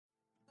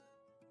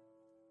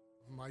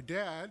My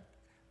dad,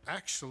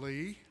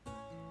 actually,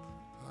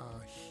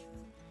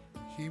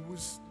 he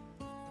was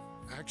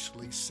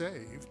actually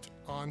saved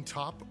on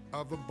top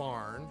of a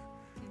barn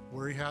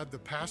where he had the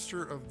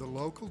pastor of the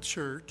local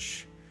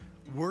church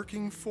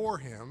working for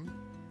him,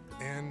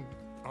 and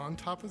on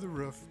top of the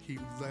roof, he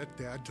led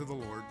Dad to the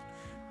Lord,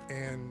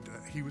 and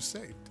he was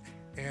saved.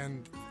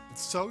 And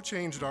so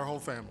changed our whole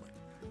family.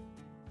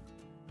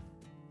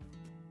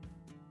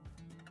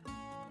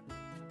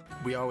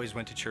 We always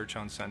went to church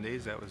on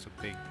Sundays. That was a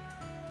big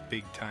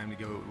time to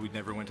go. We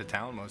never went to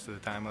town most of the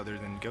time other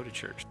than go to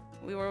church.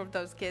 We were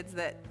those kids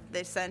that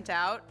they sent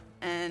out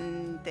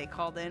and they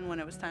called in when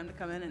it was time to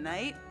come in at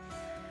night.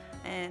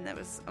 And that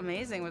was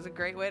amazing. It was a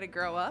great way to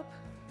grow up.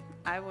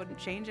 I wouldn't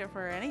change it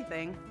for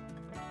anything.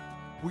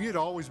 We had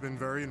always been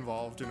very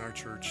involved in our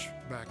church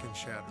back in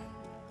Chadron.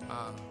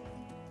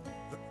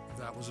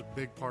 That was a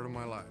big part of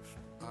my life.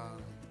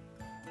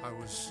 I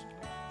was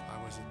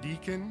a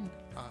deacon,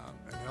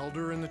 an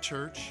elder in the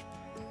church,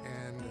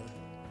 and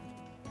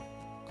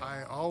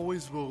I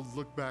always will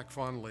look back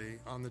fondly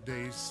on the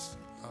days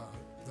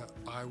that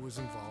I was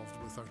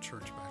involved with our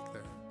church back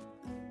there.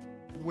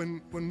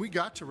 When we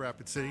got to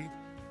Rapid City,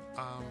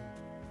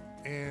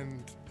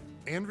 and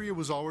Andrea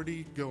was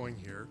already going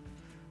here,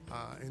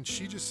 and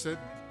she just said,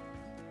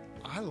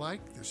 I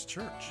like this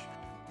church.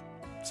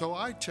 So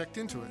I checked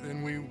into it,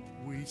 and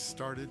we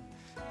started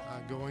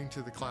going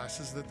to the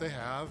classes that they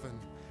have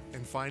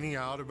and finding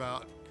out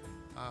about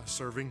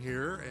serving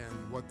here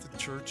and what the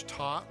church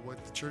taught,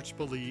 what the church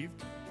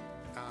believed.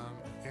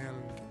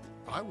 And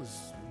I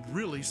was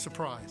really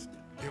surprised.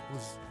 It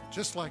was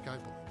just like I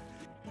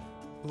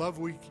believed. Love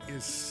Week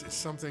is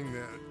something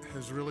that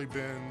has really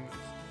been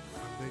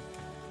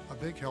a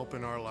big help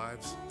in our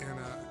lives, and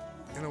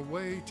in a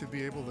way to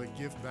be able to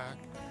give back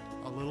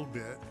a little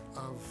bit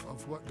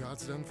of what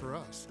God's done for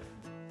us.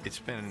 It's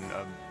been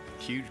a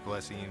huge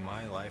blessing in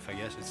my life. I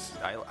guess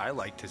I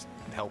like to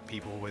help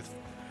people with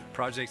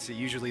projects that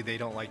usually they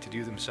don't like to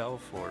do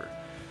themselves, or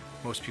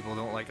most people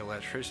don't like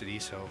electricity,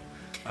 so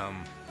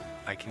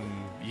I can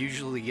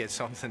usually get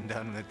something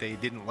done that they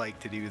didn't like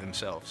to do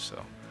themselves.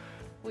 So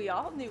we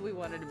all knew we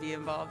wanted to be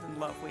involved in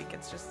Love Week.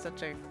 It's just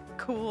such a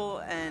cool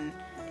and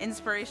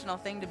inspirational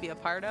thing to be a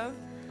part of.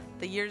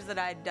 The years that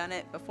I'd done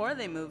it before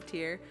they moved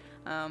here,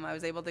 I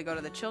was able to go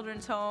to the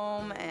children's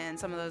home and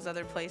some of those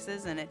other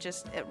places, and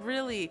it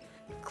really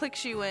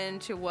clicks you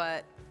into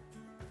what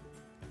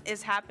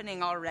is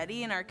happening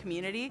already in our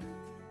community.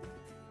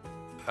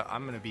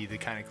 I'm going to be the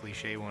kind of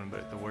cliche one,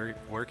 but the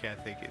work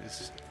ethic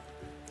is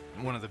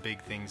one of the big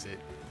things that,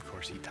 of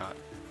course, he taught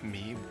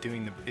me,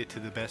 doing it to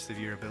the best of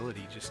your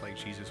ability, just like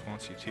Jesus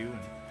wants you to and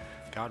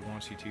God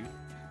wants you to.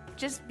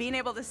 Just being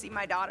able to see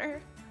my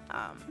daughter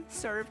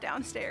serve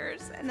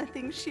downstairs and the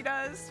things she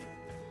does,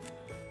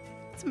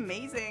 it's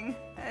amazing.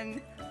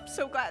 And I'm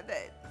so glad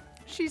that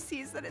she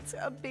sees that it's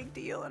a big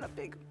deal and a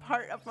big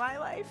part of my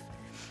life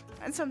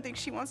and something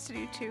she wants to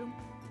do too.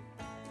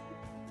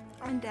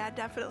 And Dad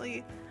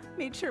definitely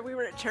made sure we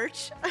were at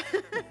church.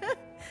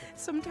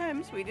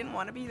 Sometimes we didn't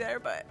want to be there,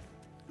 but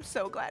I'm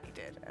so glad he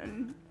did,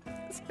 and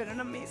it's been an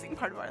amazing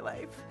part of our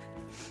life.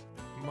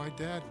 My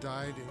dad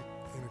died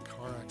in a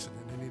car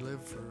accident, and he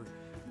lived for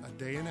a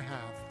day and a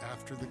half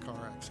after the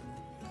car accident.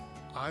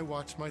 I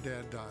watched my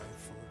dad die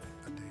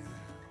for a day and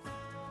a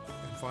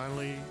half. And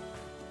finally,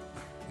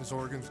 his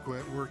organs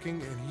quit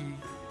working, and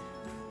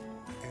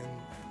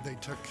they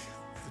took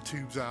the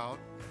tubes out,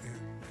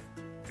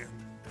 and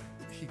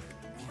he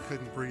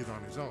couldn't breathe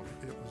on his own.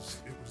 It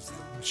was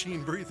the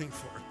machine breathing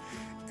for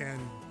him.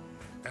 And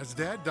as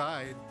Dad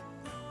died,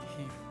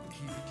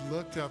 he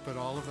looked up at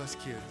all of us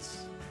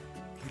kids.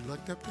 He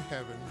looked up to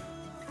heaven,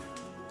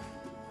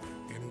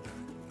 and he died.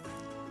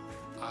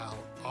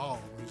 I'll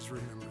always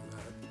remember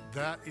that.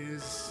 That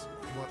is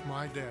what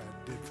my dad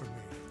did for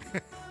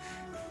me.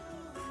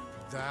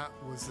 That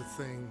was the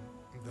thing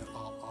that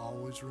I'll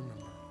always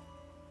remember.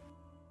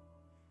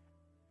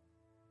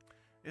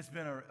 It's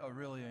been a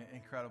really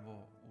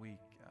incredible week.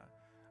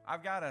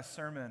 I've got a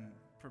sermon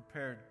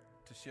prepared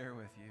to share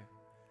with you,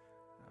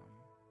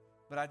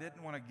 but I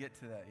didn't want to get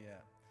to that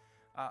yet.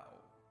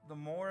 The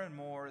more and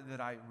more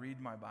that I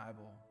read my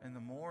Bible, and the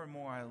more and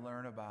more I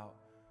learn about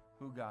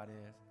who God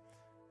is,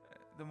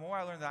 the more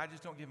I learn that I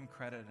just don't give him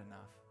credit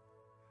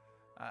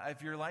enough.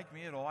 If you're like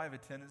me at all, I have a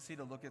tendency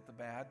to look at the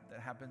bad that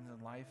happens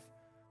in life,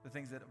 the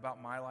things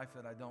about my life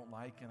that I don't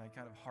like, and I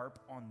kind of harp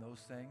on those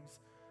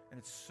things. And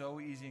it's so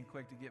easy and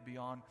quick to get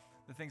beyond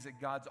the things that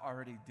God's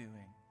already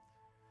doing.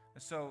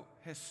 And so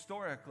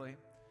historically,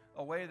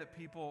 a way that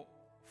people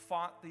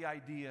fought the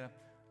idea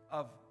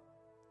of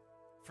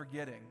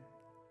forgetting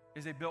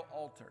is they built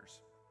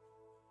altars.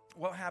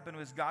 What happened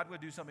was God would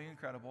do something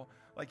incredible,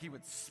 like he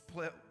would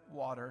split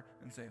water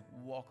and say,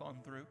 walk on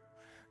through.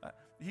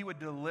 He would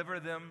deliver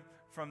them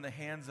from the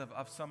hands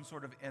of some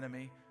sort of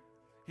enemy.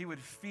 He would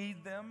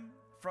feed them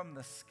from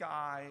the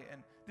sky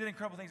and did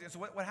incredible things. And so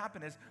what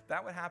happened is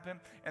that would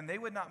happen, and they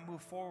would not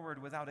move forward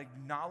without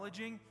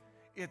acknowledging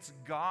it's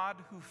God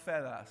who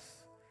fed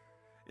us.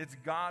 It's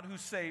God who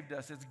saved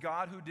us. It's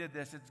God who did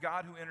this. It's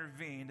God who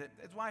intervened.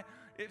 It's why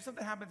if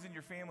something happens in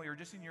your family or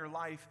just in your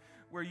life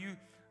where you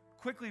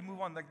quickly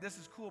move on, like this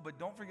is cool, but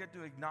don't forget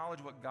to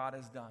acknowledge what God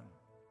has done.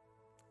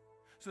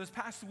 So this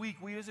past week,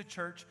 we as a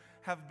church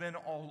have been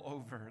all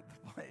over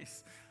the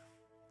place.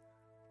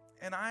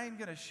 And I'm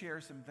going to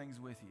share some things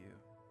with you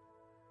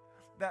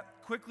that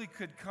quickly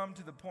could come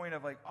to the point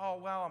of like, oh,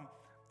 well,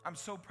 I'm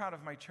so proud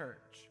of my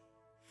church.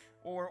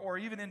 Or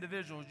even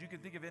individuals. You can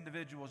think of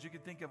individuals. You can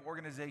think of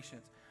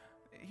organizations.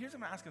 Here's, I'm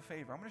going to ask a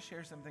favor. I'm going to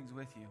share some things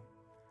with you.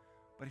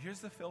 But here's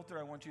the filter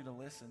I want you to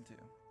listen to.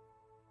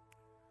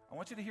 I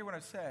want you to hear what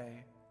I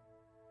say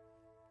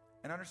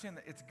and understand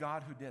that it's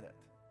God who did it.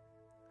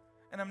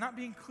 And I'm not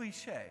being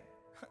cliche.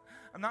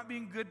 I'm not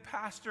being good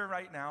pastor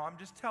right now. I'm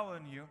just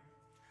telling you,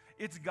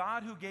 it's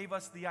God who gave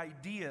us the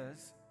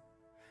ideas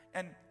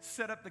and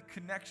set up the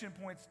connection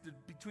points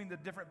between the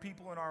different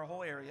people in our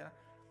whole area.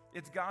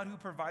 It's God who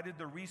provided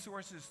the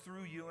resources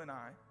through you and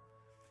I.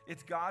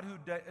 It's God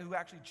who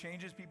actually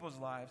changes people's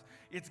lives.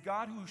 It's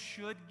God who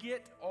should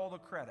get all the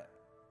credit.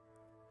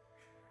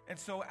 And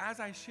so as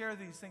I share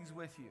these things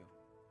with you,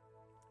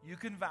 you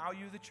can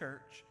value the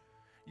church.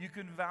 You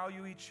can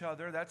value each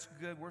other. That's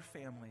good. We're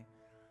family.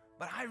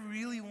 But I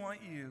really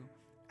want you,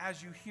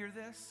 as you hear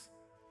this,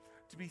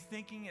 to be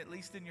thinking, at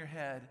least in your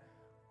head,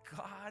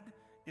 God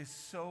is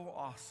so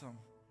awesome.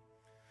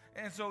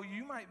 And so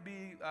you might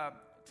be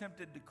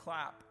tempted to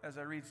clap as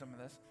I read some of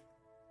this.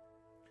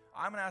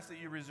 I'm going to ask that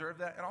you reserve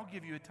that, and I'll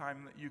give you a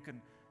time that you can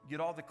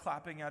get all the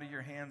clapping out of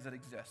your hands that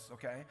exists,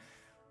 okay?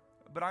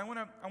 But I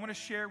want to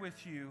share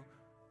with you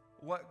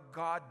what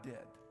God did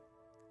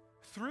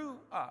through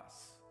us,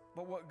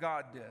 but what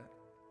God did.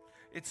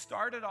 It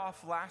started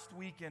off last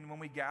weekend when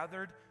we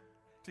gathered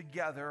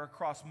together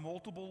across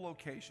multiple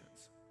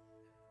locations.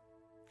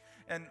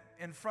 And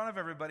in front of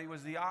everybody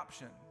was the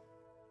option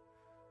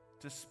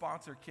to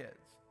sponsor kids.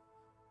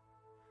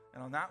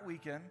 And on that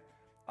weekend,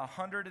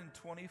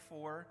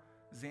 124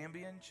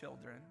 Zambian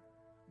children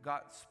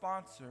got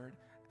sponsored,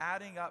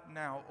 adding up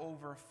now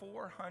over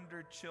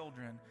 400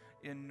 children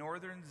in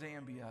northern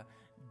Zambia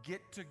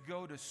get to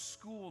go to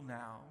school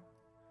now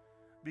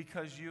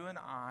because you and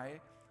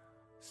I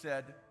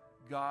said,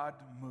 God,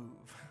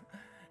 move.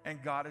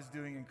 And God is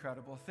doing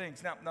incredible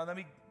things. Now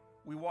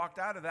we walked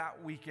out of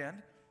that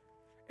weekend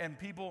and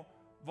people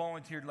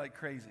volunteered like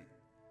crazy.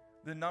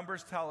 The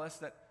numbers tell us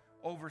that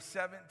over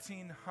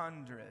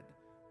 1,700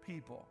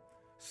 people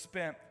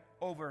spent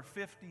over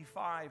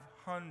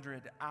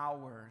 5,500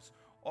 hours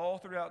all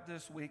throughout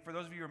this week. For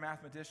those of you who are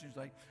mathematicians,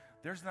 like,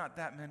 there's not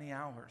that many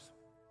hours.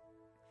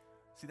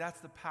 See, that's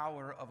the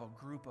power of a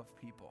group of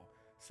people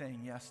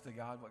saying yes to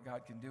God, what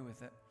God can do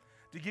with it.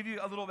 To give you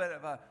a little bit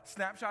of a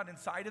snapshot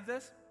inside of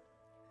this,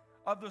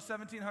 of those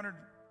 1,700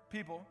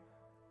 people,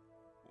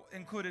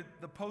 included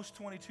the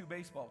post-22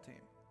 baseball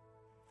team.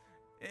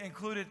 It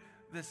included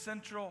the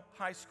Central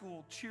High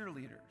School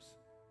cheerleaders.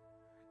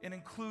 It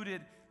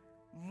included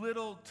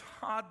little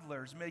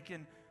toddlers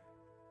making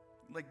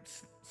like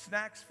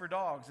snacks for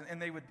dogs,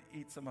 and they would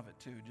eat some of it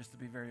too, just to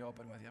be very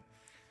open with you.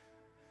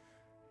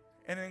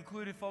 And it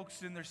included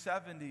folks in their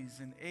 70s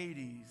and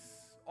 80s,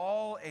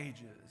 all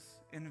ages,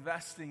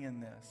 investing in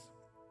this.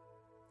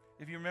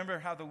 If you remember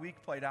how the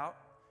week played out,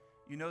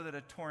 you know that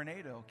a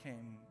tornado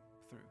came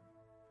through.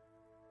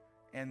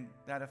 And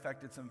that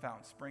affected some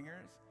Fountain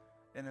Springers.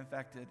 It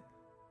affected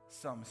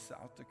some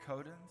South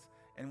Dakotans.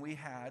 And we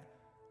had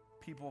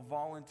people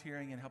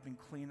volunteering and helping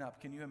clean up.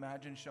 Can you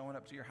imagine showing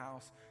up to your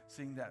house,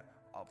 seeing that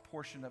a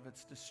portion of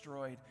it's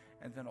destroyed,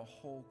 and then a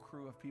whole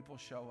crew of people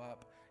show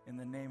up in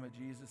the name of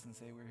Jesus and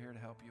say, we're here to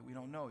help you. We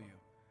don't know you,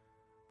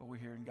 but we're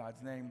here in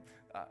God's name.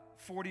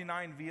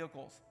 49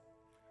 vehicles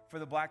for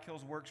the Black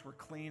Hills Works were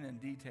clean and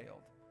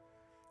detailed.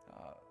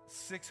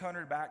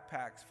 600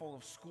 backpacks full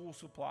of school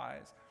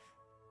supplies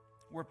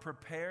were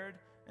prepared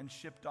and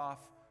shipped off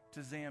to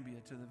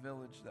Zambia, to the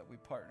village that we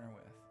partner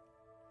with.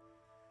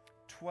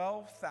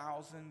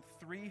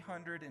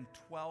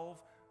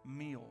 12,312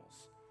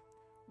 meals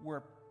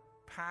were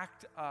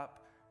packed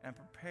up and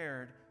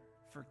prepared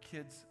for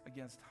kids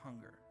against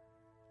hunger.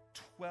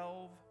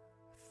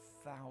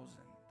 12,000.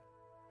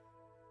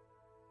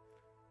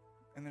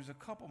 And there's a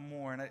couple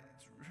more, and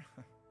it's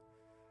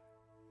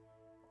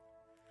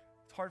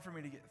hard for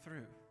me to get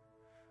through.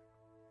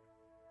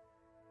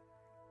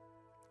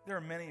 There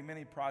are many,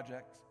 many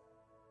projects.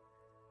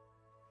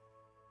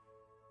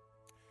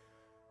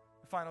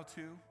 The final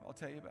two I'll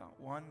tell you about.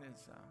 One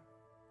is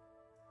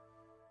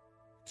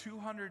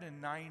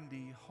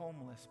 290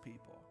 homeless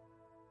people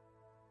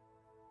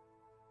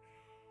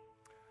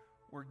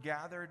were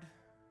gathered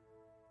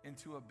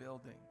into a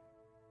building,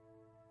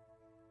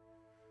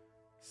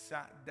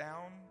 sat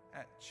down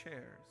at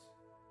chairs,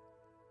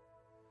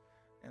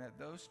 and at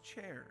those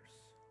chairs,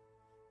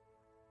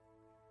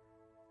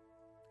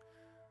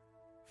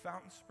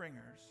 Fountain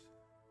Springers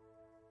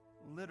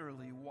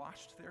literally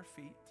washed their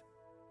feet,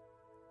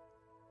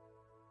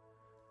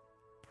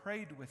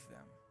 prayed with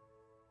them,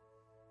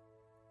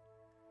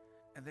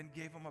 and then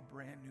gave them a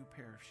brand new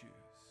pair of shoes.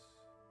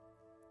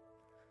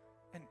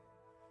 And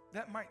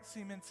That might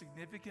seem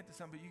insignificant to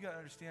some, but you got to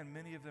understand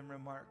many of them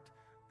remarked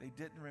they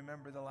didn't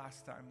remember the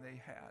last time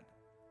they had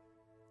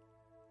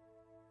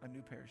a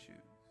new pair of shoes.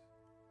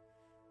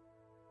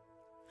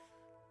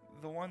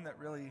 The one that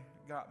really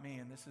got me,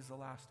 and this is the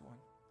last one.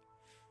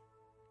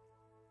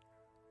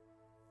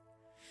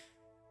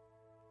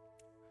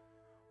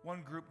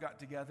 One group got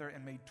together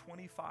and made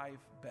 25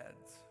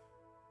 beds.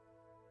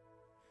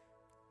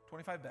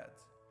 25 beds.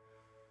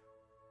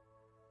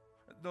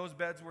 Those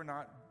beds were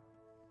not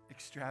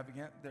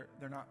extravagant.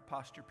 They're not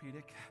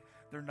posturepedic.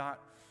 They're not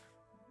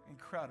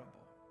incredible.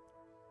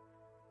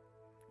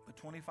 But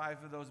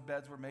 25 of those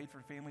beds were made for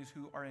families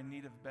who are in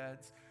need of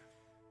beds.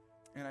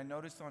 And I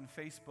noticed on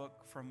Facebook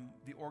from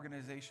the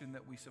organization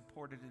that we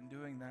supported in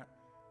doing that,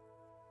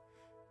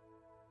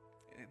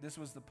 this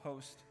was the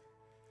post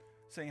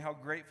saying how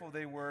grateful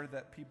they were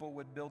that people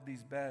would build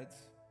these beds.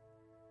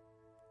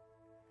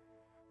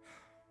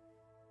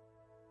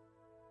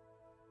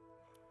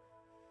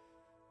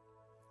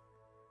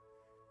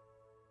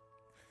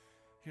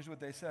 Here's what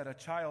they said. A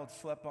child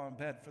slept on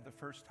bed for the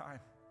first time.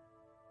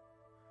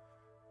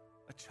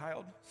 A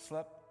child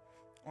slept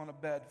on a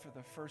bed for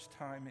the first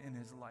time in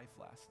his life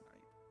last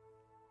night.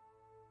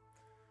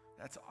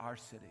 That's our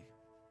city.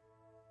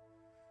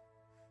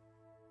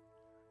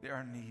 There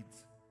are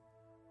needs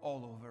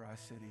all over our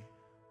city,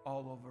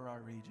 all over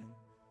our region,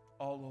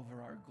 all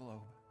over our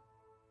globe.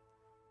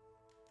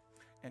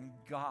 And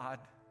God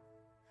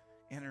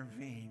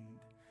intervened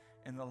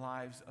in the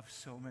lives of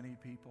so many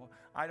people.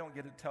 I don't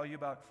get to tell you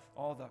about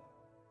all the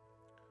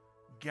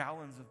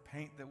gallons of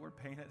paint that were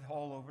painted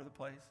all over the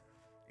place,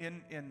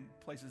 in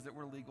places that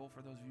were legal,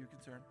 for those of you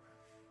concerned.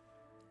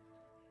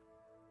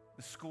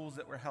 The schools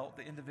that were helped,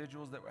 the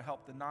individuals that were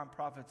helped, the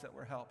nonprofits that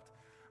were helped.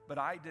 But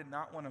I did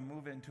not want to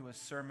move into a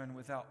sermon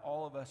without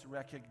all of us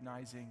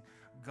recognizing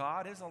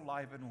God is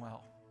alive and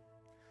well.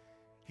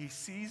 He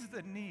sees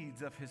the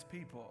needs of his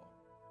people.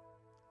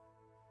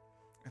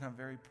 And I'm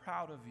very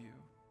proud of you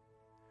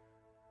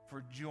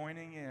for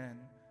joining in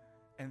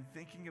and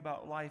thinking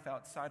about life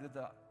outside of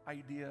the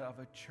idea of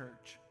a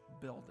church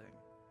building.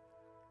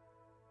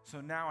 So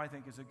now I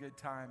think is a good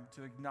time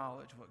to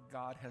acknowledge what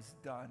God has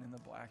done in the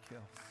Black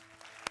Hills.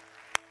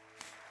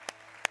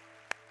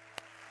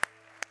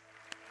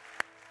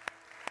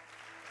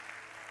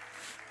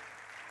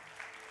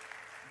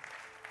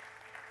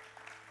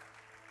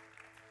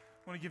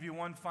 I want to give you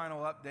one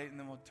final update and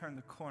then we'll turn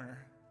the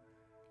corner.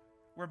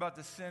 We're about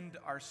to send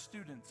our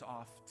students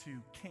off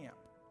to camp.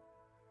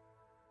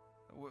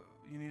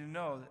 You need to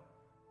know that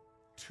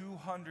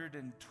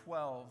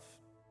 212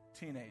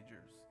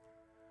 teenagers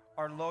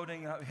are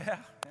loading up. Yeah,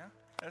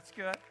 that's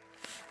good.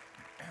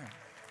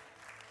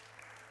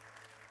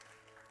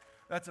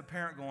 That's a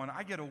parent going,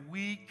 I get a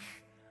week.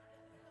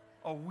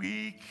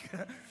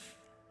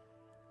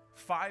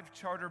 5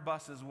 charter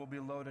buses will be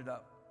loaded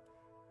up.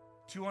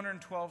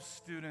 212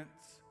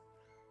 students.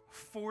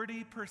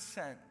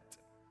 40%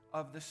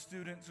 of the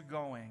students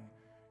going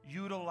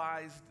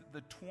utilized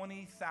the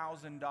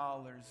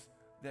 $20,000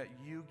 that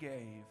you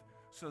gave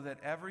so that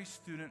every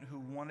student who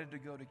wanted to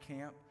go to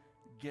camp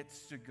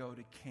gets to go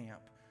to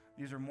camp.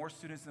 These are more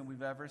students than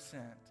we've ever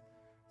sent.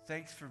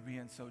 Thanks for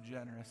being so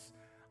generous.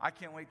 I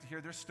can't wait to hear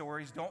their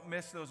stories. Don't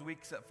miss those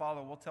weeks that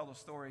follow. We'll tell the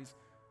stories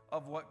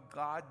of what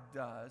God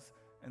does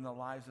in the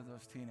lives of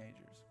those teenagers.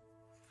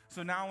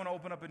 So now I want to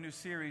open up a new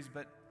series,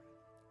 but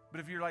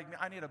if you're like me,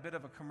 I need a bit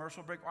of a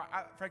commercial break.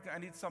 Frankly, I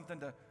need something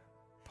to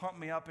pump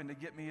me up and to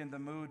get me in the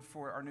mood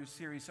for our new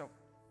series. So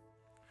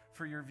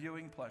for your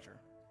viewing pleasure.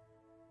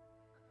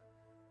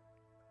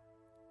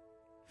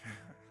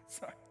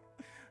 Sorry.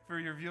 For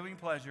your viewing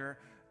pleasure,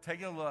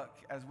 take a look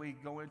as we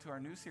go into our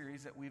new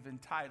series that we've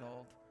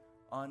entitled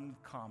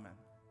Uncommon.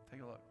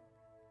 Take a look.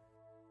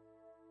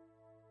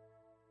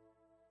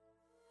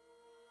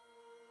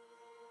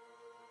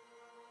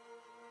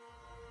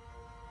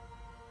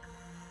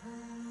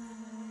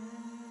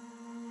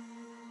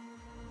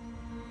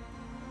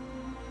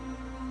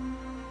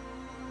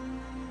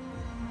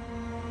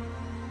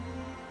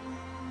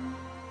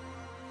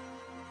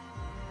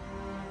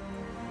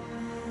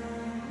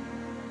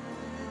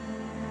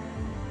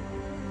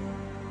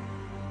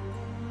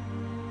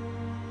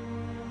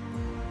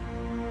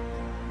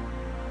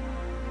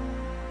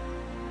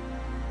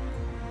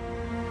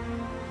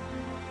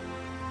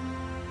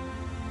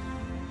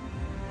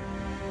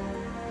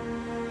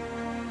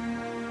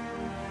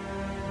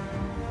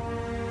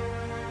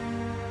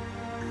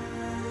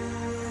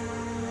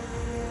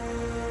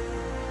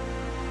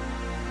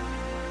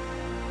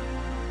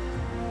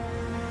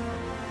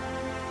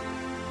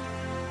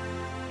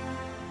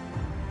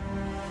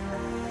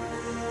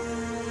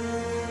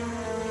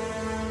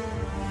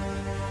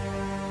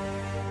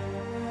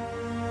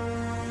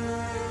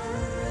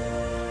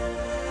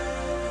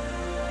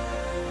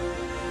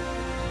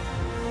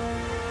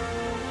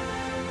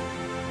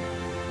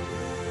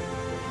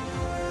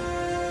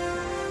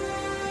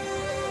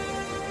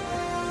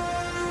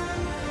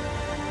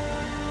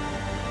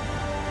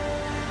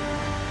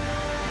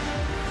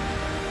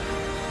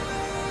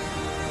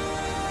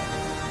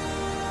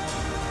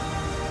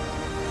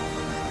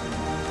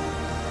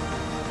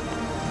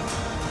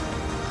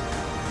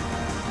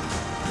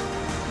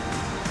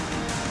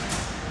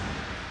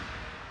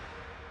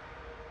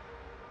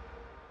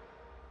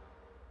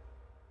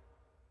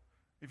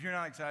 you're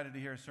not excited to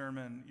hear a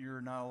sermon,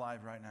 you're not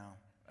alive right now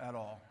at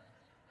all.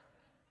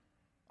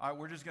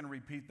 We're just going to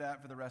repeat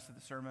that for the rest of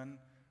the sermon.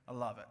 I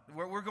love it.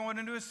 We're going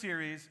into a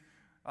series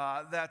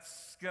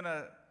that's going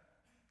to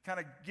kind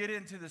of get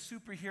into the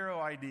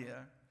superhero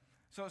idea.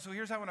 So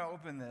here's how I want to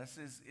open this,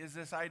 is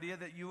this idea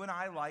that you and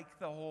I like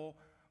the whole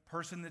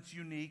person that's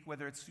unique,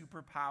 whether it's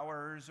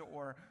superpowers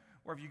or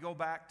if you go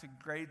back to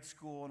grade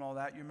school and all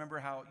that, you remember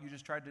how you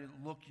just tried to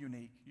look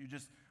unique.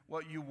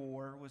 What you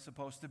wore was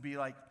supposed to be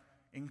like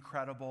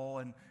incredible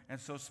and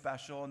so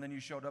special, and then you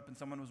showed up and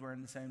someone was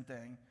wearing the same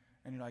thing,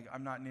 and you're like,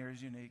 I'm not near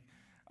as unique.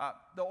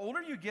 The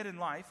older you get in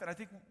life, and I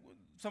think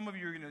some of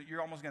you,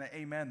 you're almost going to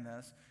amen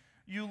this,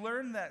 you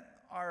learn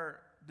that our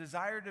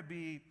desire to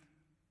be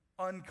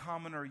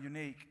uncommon or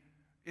unique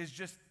is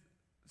just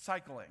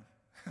cycling.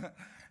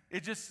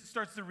 It just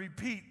starts to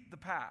repeat the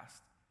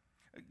past.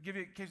 Give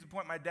you a case in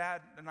point, my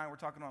dad and I were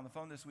talking on the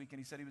phone this week, and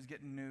he said he was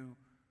getting new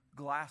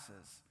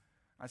glasses.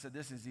 I said,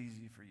 this is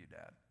easy for you,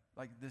 Dad.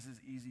 Like, this is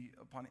easy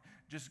upon you.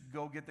 Just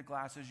go get the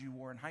glasses you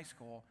wore in high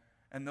school,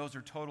 and those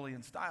are totally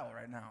in style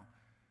right now.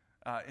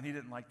 And he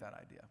didn't like that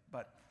idea.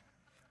 But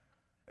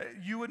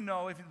you would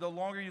know, if the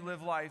longer you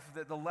live life,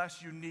 that the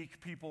less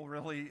unique people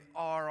really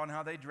are on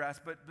how they dress.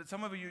 But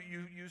some of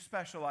you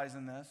specialize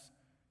in this.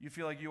 You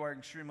feel like you are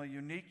extremely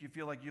unique. You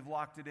feel like you've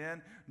locked it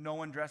in. No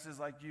one dresses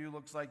like you,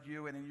 looks like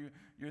you, and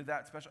you're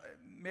that special.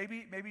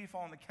 Maybe you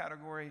fall in the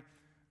category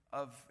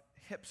of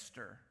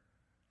hipster.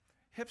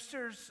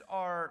 Hipsters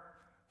are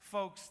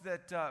folks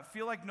that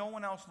feel like no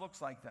one else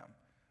looks like them.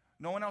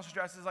 No one else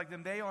dresses like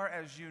them. They are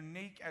as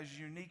unique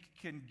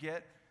can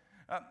get.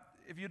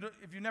 If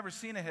you've never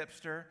seen a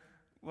hipster,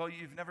 well,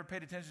 you've never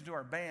paid attention to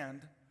our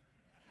band.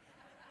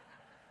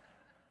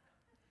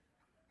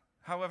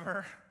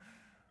 However,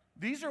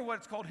 these are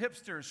what's called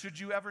hipsters, should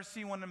you ever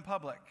see one in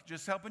public.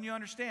 Just helping you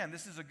understand,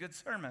 this is a good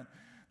sermon.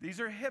 These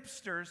are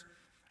hipsters.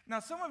 Now,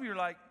 some of you are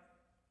like,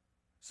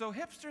 so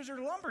hipsters are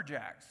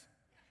lumberjacks.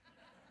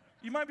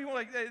 You might be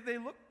like,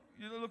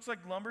 it looks like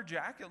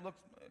lumberjack.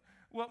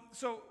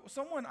 So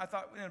someone, I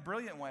thought in a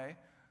brilliant way,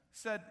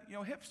 said,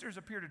 hipsters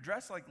appear to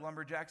dress like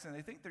lumberjacks and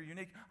they think they're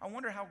unique. I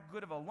wonder how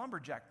good of a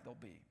lumberjack they'll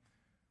be.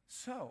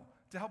 So,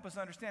 to help us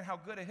understand how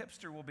good a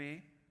hipster will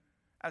be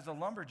as a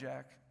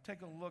lumberjack,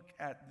 take a look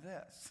at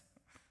this.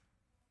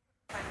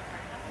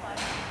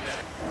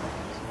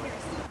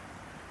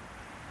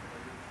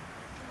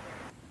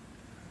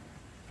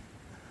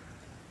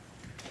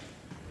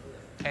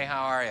 Hey,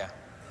 how are you?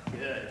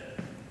 Good.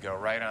 Go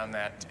right on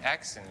that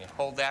X and you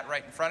hold that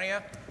right in front of you.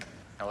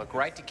 Now look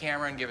right to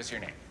camera and give us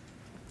your name.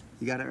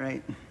 You got it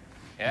right?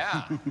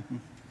 Yeah. All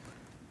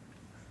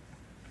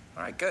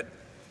right, good.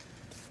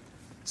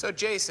 So,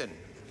 Jason,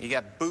 you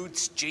got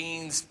boots,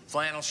 jeans,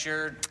 flannel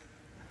shirt,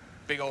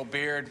 big old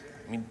beard.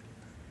 I mean,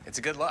 it's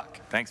a good look.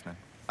 Thanks, man.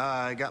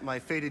 I got my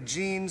faded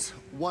jeans,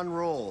 one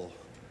roll.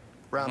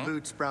 Brown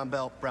boots, brown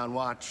belt, brown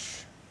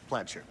watch,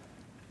 plaid shirt.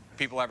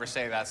 People ever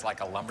say that's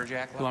like a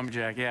lumberjack look?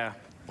 Lumberjack, yeah.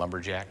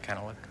 Lumberjack kind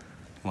of look?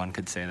 One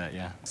could say that,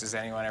 yeah. Does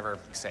anyone ever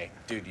say,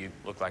 dude, you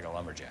look like a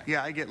lumberjack?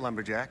 Yeah, I get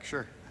lumberjack,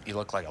 sure. You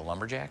look like a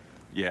lumberjack?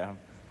 Yeah,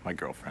 my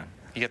girlfriend.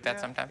 You get that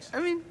sometimes? I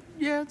mean,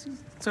 yeah, it's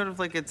sort of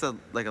like it's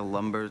like a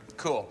lumber.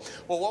 Cool.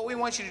 Well, what we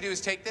want you to do is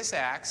take this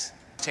axe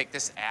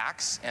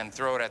and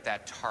throw it at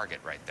that target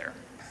right there.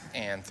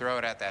 And throw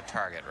it at that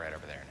target right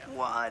over there now.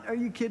 What? Are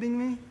you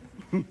kidding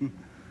me?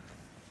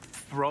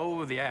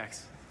 Throw the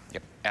axe.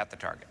 Yep, at the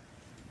target.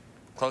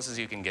 Close as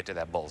you can get to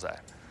that bullseye.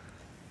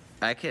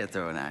 I can't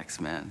throw an axe,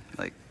 man.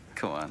 Like,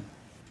 come on.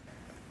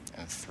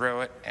 And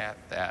throw it at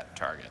that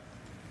target.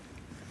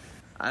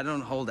 I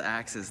don't hold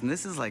axes, and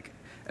this is like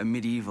a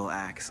medieval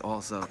axe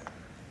also.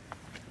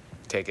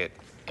 Take it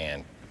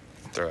and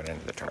throw it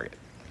into the target.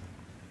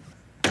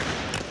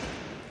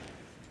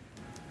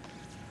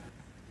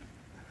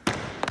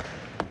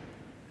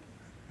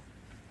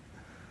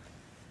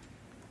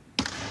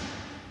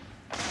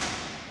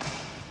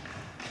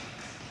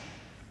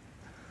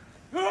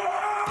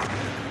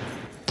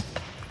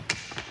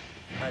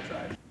 I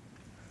tried.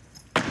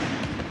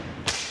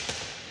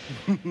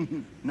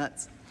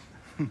 Nuts.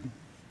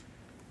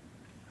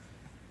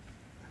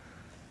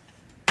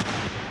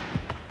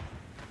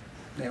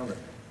 Nailed it.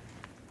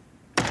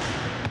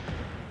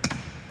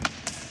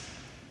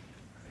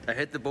 I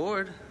hit the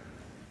board.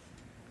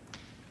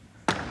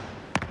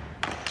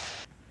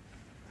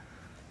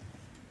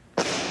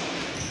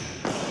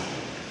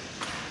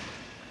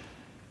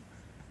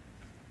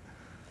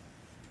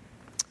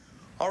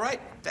 All right,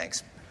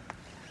 thanks.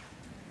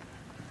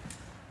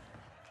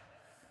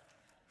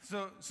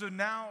 So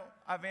now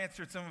I've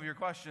answered some of your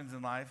questions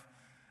in life.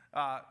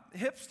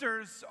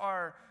 Hipsters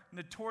are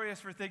notorious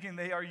for thinking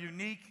they are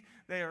unique,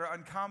 they are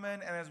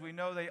uncommon, and as we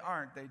know, they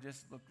aren't. They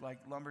just look like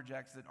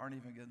lumberjacks that aren't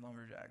even good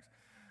lumberjacks.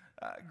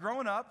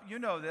 Growing up, you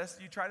know this,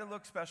 you try to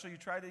look special, you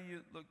try to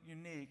look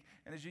unique,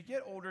 and as you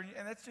get older,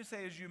 and let's just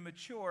say as you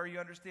mature, you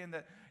understand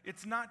that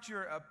it's not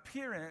your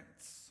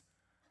appearance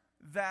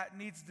that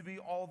needs to be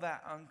all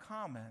that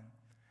uncommon.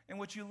 And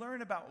what you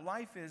learn about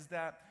life is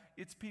that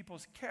it's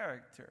people's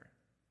character.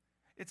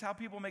 It's how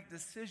people make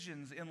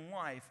decisions in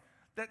life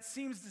that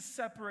seems to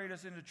separate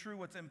us into true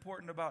what's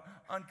important about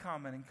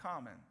uncommon and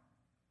common.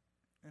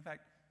 In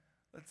fact,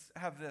 let's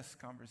have this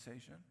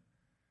conversation.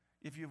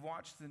 If you've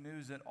watched the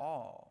news at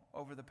all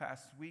over the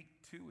past week,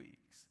 2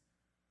 weeks,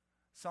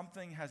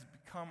 something has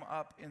come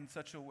up in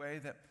such a way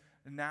that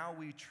now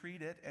we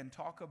treat it and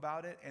talk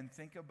about it and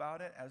think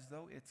about it as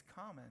though it's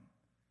common.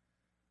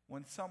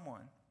 When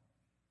someone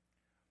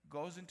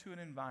goes into an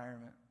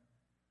environment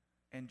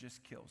and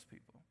just kills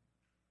people.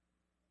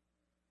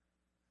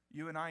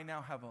 You and I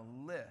now have a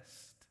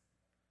list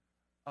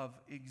of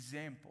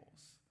examples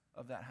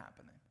of that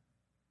happening.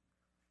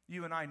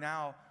 You and I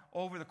now,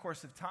 over the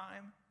course of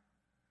time,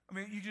 I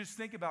mean, you just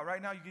think about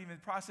right now, you can even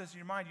process in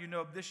your mind, you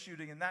know, this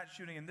shooting and that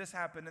shooting and this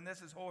happened and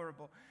this is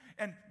horrible.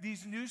 And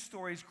these news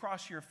stories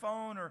cross your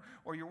phone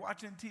or you're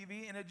watching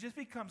TV and it just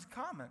becomes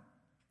common.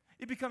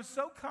 It becomes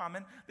so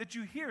common that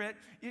you hear it,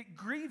 it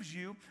grieves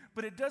you,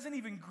 but it doesn't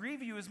even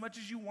grieve you as much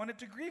as you want it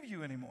to grieve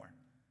you anymore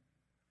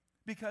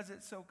because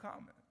it's so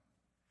common.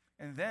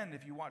 And then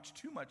if you watch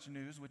too much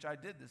news, which I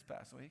did this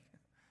past week,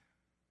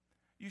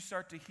 you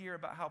start to hear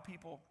about how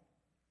people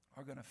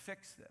are going to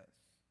fix this.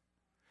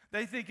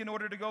 They think in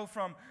order to go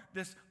from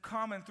this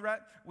common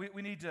threat,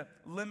 we need to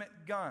limit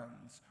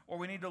guns, or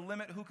we need to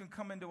limit who can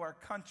come into our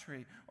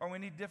country, or we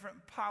need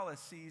different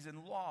policies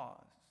and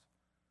laws.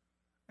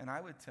 And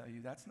I would tell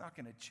you that's not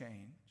going to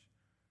change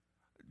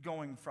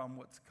going from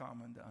what's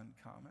common to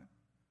uncommon.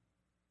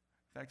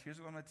 In fact, here's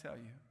what I'm going to tell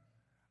you.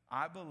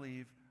 I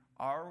believe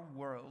our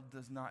world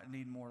does not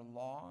need more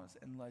laws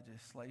and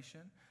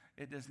legislation.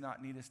 It does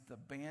not need us to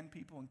ban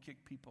people and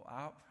kick people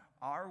out.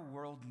 Our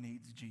world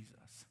needs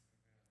Jesus.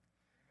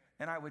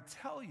 And I would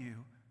tell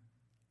you,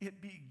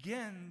 it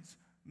begins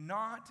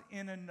not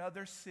in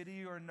another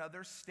city or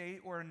another state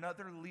or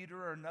another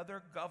leader or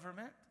another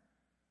government.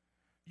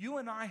 You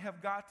and I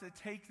have got to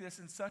take this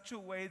in such a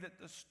way that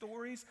the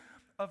stories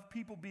of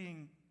people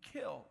being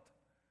killed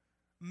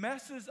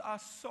messes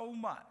us so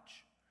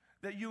much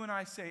that you and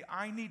I say,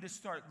 I need to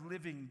start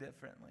living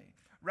differently.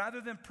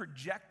 Rather than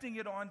projecting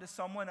it onto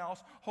someone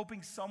else,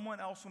 hoping someone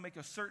else will make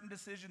a certain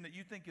decision that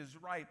you think is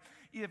right,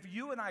 if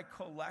you and I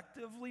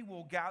collectively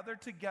will gather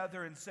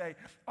together and say,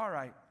 all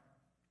right,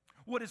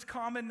 what is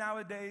common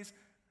nowadays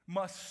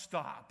must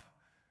stop.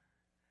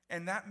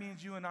 And that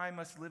means you and I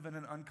must live in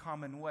an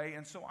uncommon way.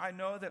 And so I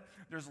know that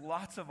there's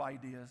lots of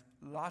ideas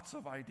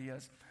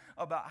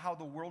about how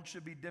the world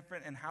should be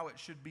different and how it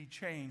should be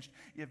changed.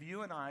 If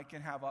you and I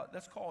can have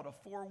let's call it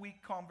a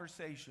 4-week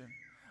conversation,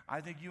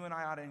 I think you and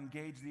I ought to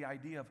engage the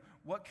idea of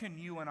what can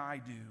you and I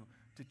do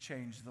to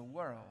change the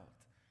world.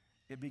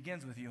 It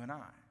begins with you and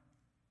I.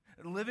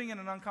 Living in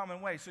an uncommon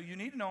way. So you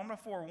need to know, I'm going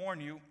to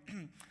forewarn you,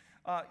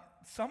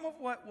 some of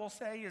what we'll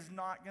say is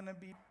not going to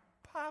be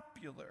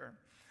popular.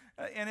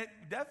 And it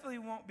definitely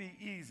won't be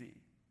easy.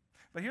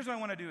 But here's what I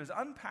want to do is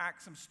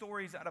unpack some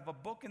stories out of a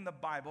book in the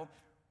Bible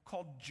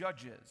called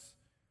Judges.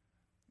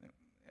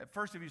 At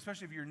first,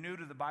 especially if you're new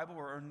to the Bible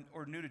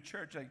or new to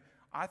church,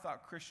 I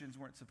thought Christians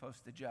weren't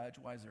supposed to judge.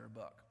 Why is there a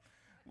book?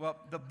 Well,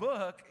 the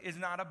book is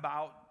not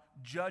about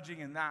judging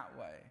in that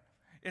way.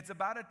 It's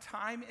about a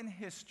time in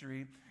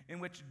history in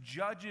which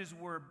judges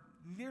were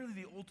nearly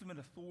the ultimate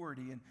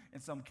authority in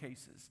some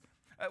cases.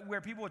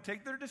 Where people would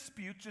take their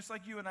disputes, just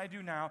like you and I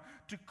do now,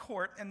 to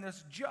court, and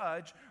this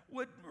judge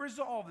would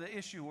resolve the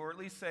issue, or at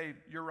least say,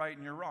 you're right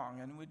and you're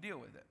wrong, and would deal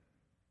with it.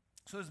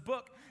 So this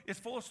book is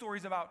full of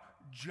stories about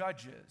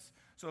judges.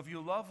 So if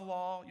you love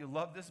law, you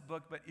love this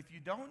book, but if you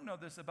don't know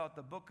this about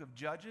the book of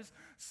Judges,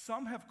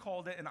 some have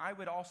called it, and I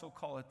would also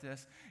call it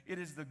this, it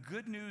is the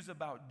good news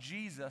about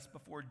Jesus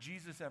before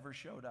Jesus ever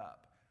showed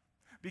up.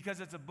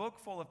 Because it's a book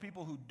full of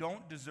people who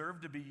don't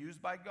deserve to be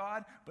used by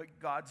God, but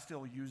God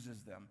still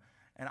uses them.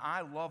 And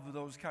I love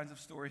those kinds of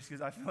stories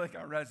because I feel like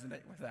I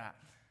resonate with that.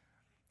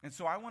 And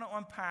so I want to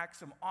unpack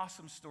some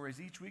awesome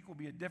stories. Each week will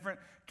be a different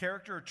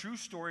character or true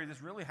story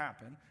that's really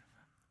happened.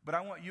 But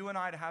I want you and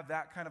I to have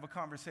that kind of a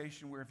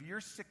conversation where if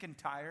you're sick and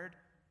tired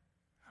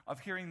of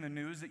hearing the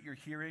news that you're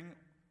hearing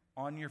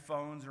on your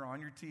phones or on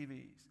your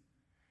TVs,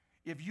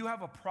 if you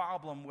have a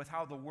problem with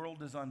how the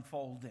world is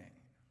unfolding,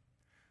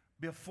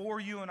 before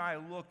you and I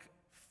look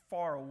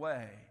far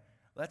away,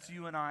 let's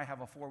you and I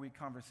have a 4-week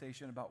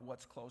conversation about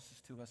what's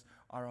closest to us,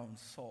 our own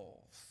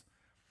souls.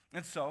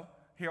 And so,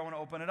 here I want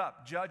to open it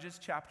up. Judges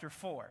chapter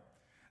 4.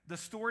 The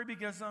story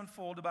begins to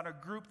unfold about a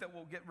group that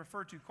will get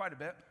referred to quite a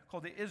bit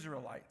called the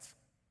Israelites.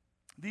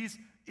 These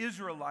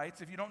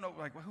Israelites, if you don't know,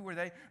 who are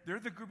they? They're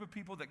the group of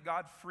people that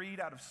God freed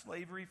out of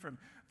slavery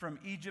from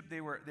Egypt.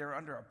 They were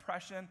under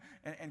oppression,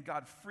 and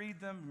God freed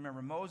them.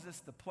 Remember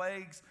Moses, the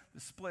plagues, the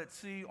split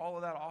sea, all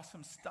of that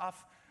awesome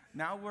stuff.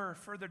 Now we're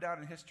further down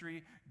in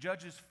history.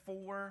 Judges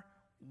 4:1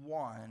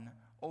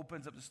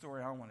 opens up the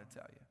story I want to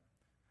tell you.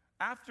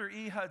 After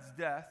Ehud's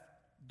death,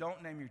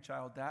 don't name your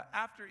child that.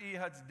 After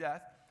Ehud's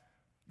death,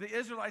 the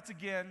Israelites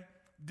again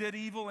did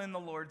evil in the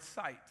Lord's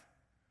sight.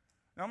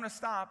 Now I'm going to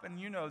stop, and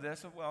you know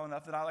this well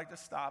enough that I like to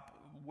stop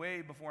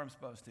way before I'm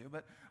supposed to,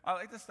 but I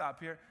like to stop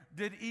here.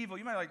 Did evil.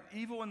 You might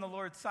evil in the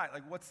Lord's sight.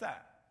 What's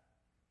that?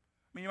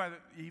 I mean, you might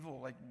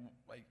evil,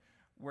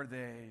 Were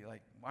they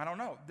like, I don't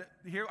know.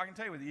 Here, I can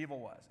tell you what the evil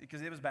was,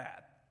 because it was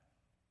bad.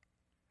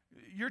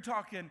 You're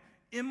talking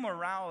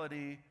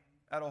immorality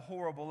at a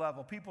horrible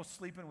level. People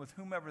sleeping with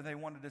whomever they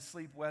wanted to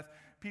sleep with.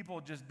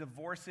 People just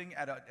divorcing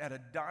at a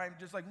dime,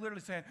 just like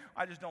literally saying,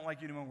 I just don't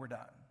like you anymore, we're done.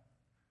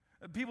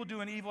 People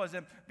doing evil as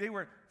if they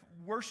were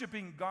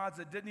worshiping gods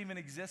that didn't even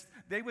exist.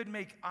 They would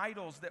make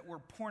idols that were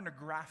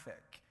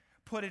pornographic,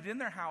 put it in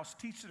their house,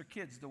 teach their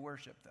kids to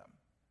worship them.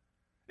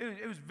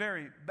 It was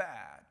very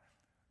bad.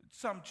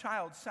 Some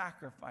child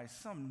sacrifice,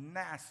 some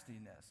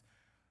nastiness.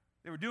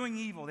 They were doing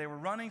evil. They were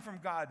running from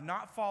God,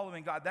 not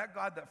following God. That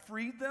God that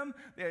freed them,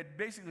 they had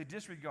basically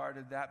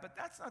disregarded that. But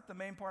that's not the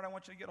main part I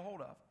want you to get a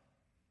hold of.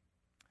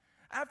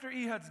 After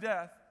Ehud's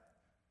death,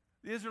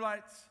 the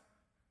Israelites,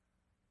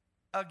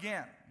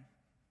 again,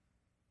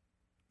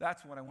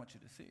 that's what I want you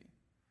to see.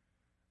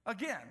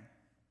 Again.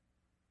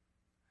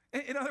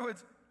 In other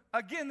words,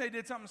 again, they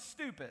did something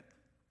stupid.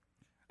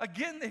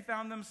 Again, they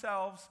found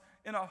themselves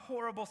in a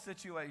horrible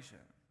situation.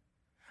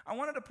 I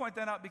wanted to point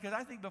that out because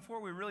I think before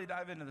we really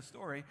dive into the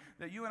story,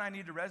 that you and I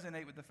need to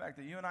resonate with the fact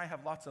that you and I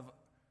have lots of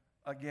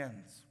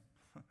agains.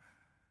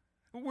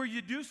 Where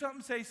you do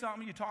something, say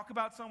something, you talk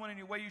about someone in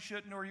a way you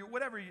shouldn't, or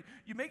whatever,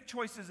 you make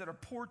choices that are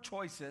poor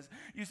choices.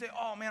 You say,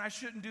 oh man, I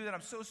shouldn't do that,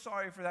 I'm so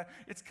sorry for that.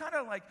 It's kind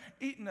of like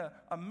eating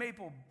a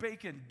maple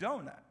bacon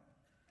donut.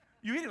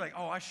 You eat it like,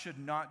 oh, I should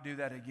not do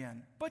that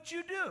again. But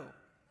you do.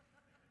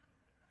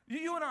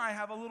 You and I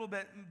have a little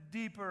bit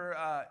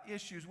deeper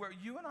issues where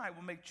you and I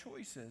will make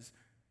choices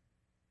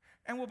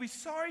and we'll be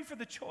sorry for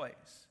the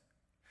choice,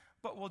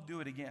 but we'll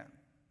do it again.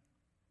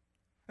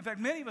 In fact,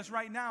 many of us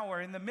right now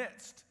are in the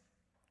midst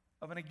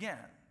of an again.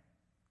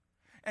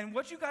 And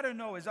what you got to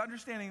know is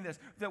understanding this,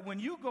 that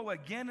when you go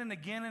again and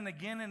again and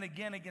again and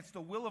again against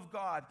the will of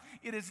God,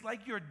 it is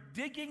like you're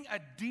digging a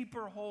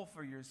deeper hole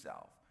for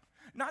yourself.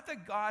 Not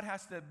that God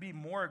has to be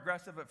more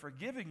aggressive at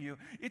forgiving you.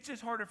 It's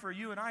just harder for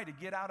you and I to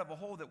get out of a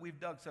hole that we've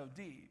dug so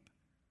deep.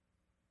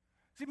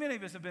 See, many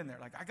of us have been there.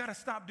 Like, I got to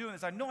stop doing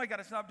this. I know I got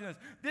to stop doing this.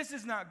 This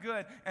is not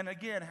good. And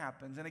again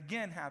happens, and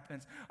again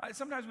happens.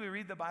 Sometimes we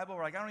read the Bible,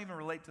 we're like, I don't even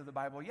relate to the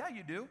Bible. Yeah,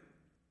 you do.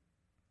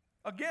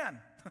 Again.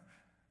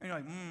 And you're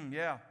like,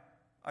 yeah,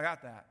 I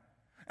got that.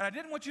 And I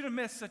didn't want you to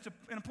miss such an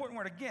important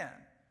word, again.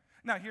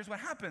 Now, here's what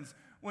happens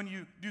when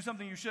you do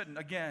something you shouldn't,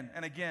 again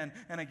and again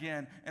and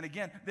again and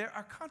again. There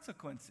are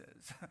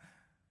consequences.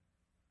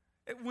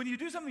 When you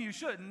do something you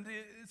shouldn't,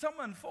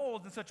 something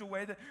unfolds in such a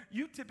way that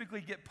you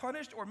typically get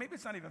punished, or maybe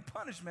it's not even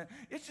punishment.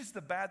 It's just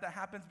the bad that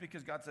happens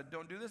because God said,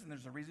 don't do this, and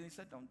there's a reason he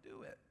said, don't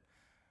do it.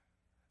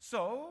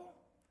 So,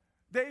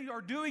 they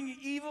are doing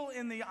evil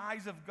in the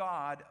eyes of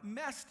God,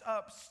 messed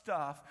up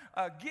stuff,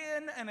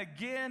 again and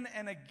again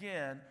and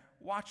again.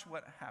 Watch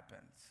what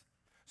happens.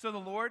 So the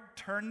Lord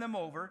turned them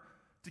over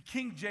to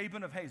King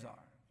Jabin of Hazor,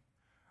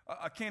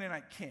 a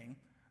Canaanite king.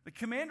 The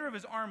commander of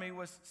his army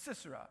was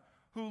Sisera,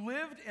 who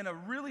lived in a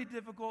really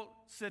difficult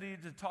city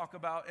to talk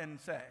about and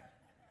say.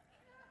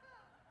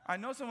 I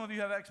know some of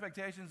you have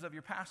expectations of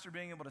your pastor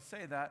being able to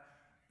say that.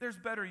 There's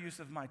better use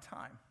of my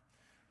time.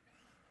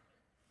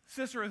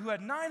 Sisera, who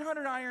had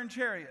 900 iron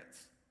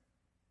chariots.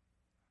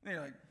 And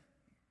you're like,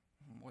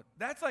 what?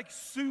 That's like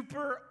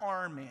super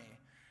army.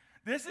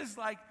 This is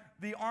like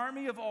the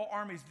army of all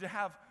armies. To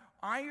have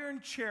iron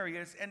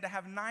chariots and to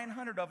have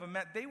 900 of them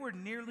meant they were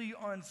nearly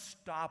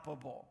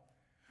unstoppable.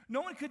 No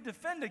one could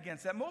defend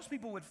against that. Most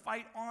people would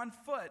fight on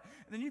foot.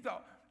 And then you've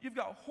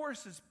got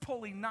horses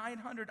pulling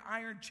 900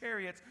 iron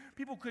chariots.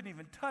 People couldn't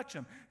even touch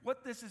them.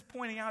 What this is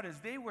pointing out is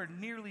they were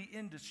nearly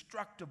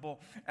indestructible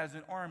as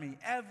an army.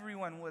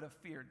 Everyone would have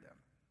feared them.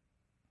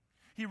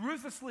 He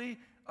ruthlessly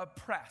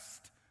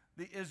oppressed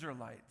the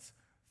Israelites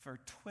for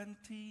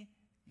 20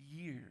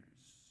 years.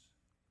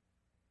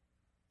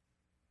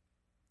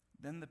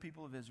 Then the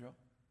people of Israel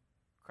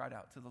cried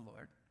out to the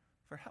Lord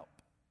for help.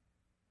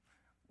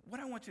 What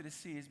I want you to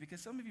see is,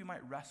 because some of you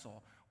might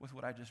wrestle with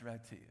what I just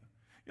read to you.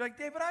 You're like,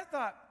 David, I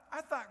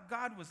thought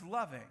God was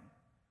loving.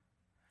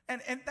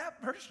 And that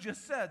verse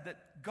just said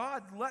that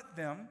God let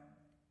them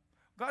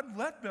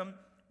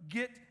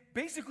get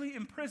basically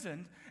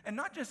imprisoned, and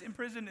not just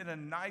imprisoned in a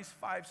nice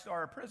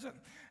 5-star prison.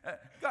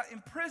 Got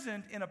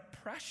imprisoned in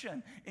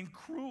oppression, in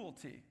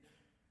cruelty.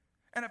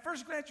 And at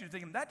first glance, you're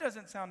thinking, that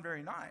doesn't sound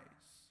very nice.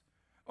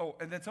 Oh,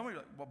 and then somebody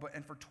like, well,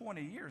 and for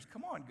 20 years,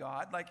 come on,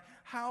 God. Like,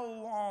 how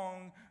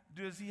long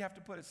does he have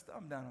to put his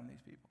thumb down on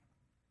these people?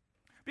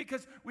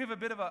 Because we have a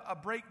bit of a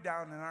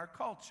breakdown in our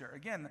culture.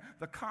 Again,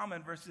 the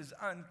common versus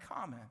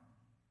uncommon.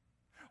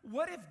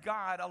 What if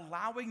God,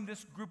 allowing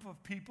this group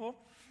of people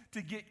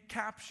to get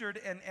captured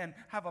and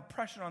have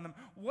oppression on them,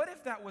 what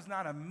if that was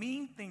not a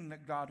mean thing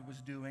that God was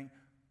doing?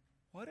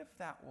 What if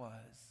that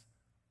was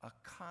a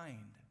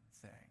kind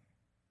thing?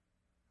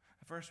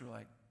 At first, we're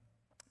like,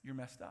 you're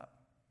messed up.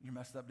 You're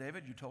messed up,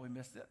 David. You totally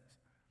missed it.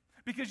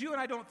 Because you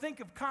and I don't think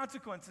of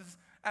consequences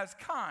as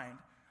kind.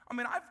 I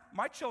mean,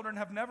 my children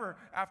have never,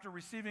 after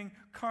receiving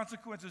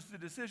consequences to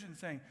decisions,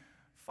 saying,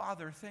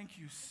 Father, thank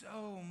you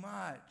so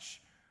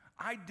much.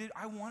 I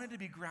wanted to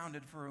be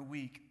grounded for a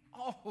week.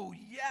 Oh,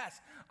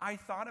 yes, I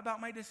thought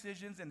about my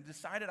decisions and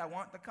decided I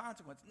want the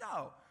consequence.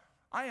 No,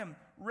 I am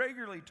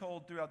regularly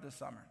told throughout the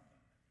summer,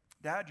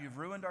 Dad, you've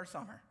ruined our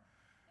summer.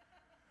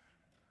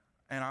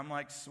 And I'm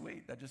like,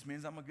 sweet, that just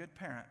means I'm a good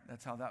parent.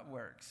 That's how that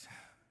works.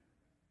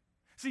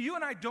 See, you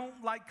and I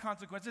don't like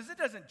consequences. It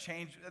doesn't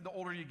change the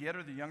older you get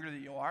or the younger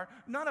that you are.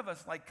 None of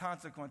us like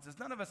consequences.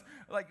 None of us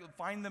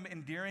find them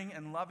endearing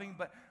and loving,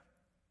 but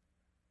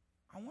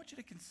I want you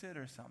to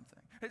consider something.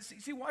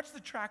 See, watch the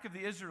track of the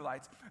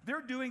Israelites.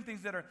 They're doing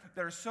things that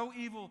are so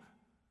evil.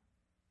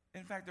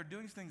 In fact, they're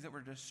doing things that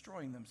were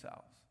destroying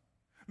themselves.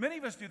 Many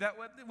of us do that.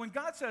 When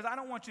God says, I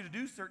don't want you to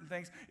do certain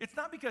things, it's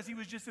not because he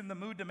was just in the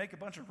mood to make a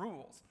bunch of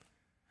rules.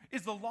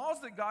 It's the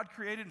laws that God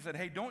created and said,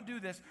 hey, don't do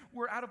this,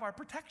 were out of our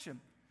protection.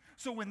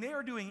 So when they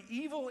are doing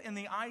evil in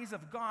the eyes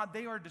of God,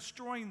 they are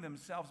destroying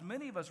themselves.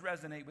 Many of us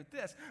resonate with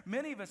this.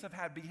 Many of us have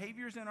had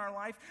behaviors in our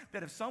life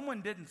that if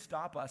someone didn't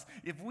stop us,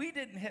 if we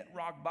didn't hit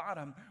rock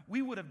bottom,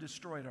 we would have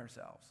destroyed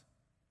ourselves.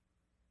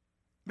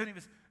 Many of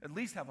us at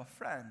least have a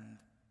friend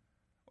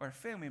or a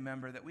family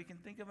member that we can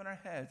think of in our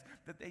heads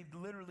that they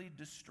literally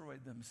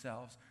destroyed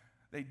themselves.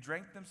 They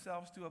drank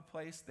themselves to a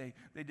place.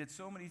 They did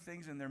so many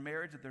things in their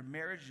marriage that their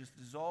marriage just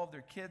dissolved.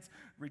 Their kids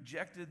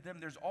rejected them.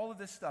 There's all of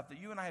this stuff that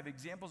you and I have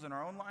examples in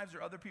our own lives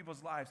or other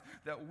people's lives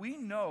that we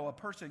know a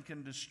person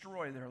can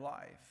destroy their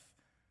life.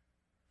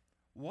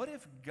 What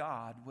if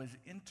God was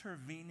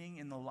intervening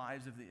in the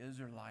lives of the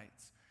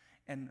Israelites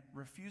and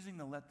refusing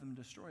to let them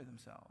destroy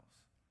themselves?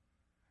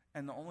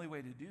 And the only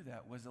way to do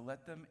that was to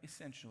let them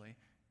essentially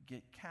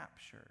get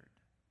captured.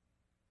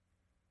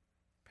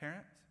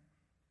 Parents,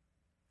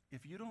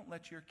 if you don't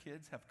let your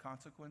kids have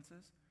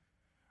consequences,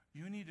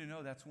 you need to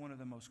know that's one of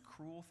the most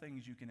cruel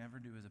things you can ever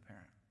do as a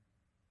parent.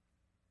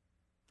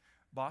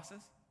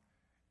 Bosses,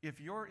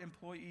 if your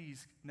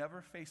employees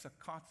never face a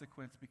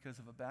consequence because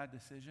of a bad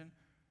decision,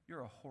 you're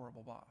a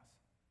horrible boss.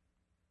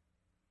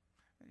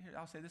 Here,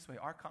 I'll say this way,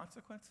 our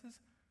consequences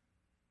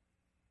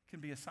can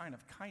be a sign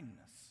of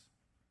kindness.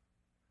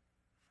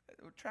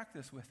 Track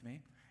this with me.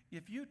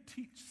 If you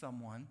teach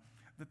someone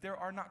that there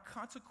are not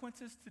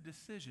consequences to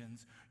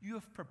decisions, you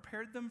have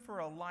prepared them for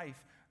a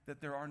life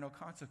that there are no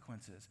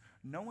consequences.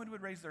 No one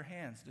would raise their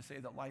hands to say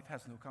that life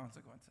has no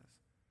consequences.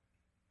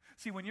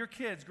 See, when your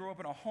kids grow up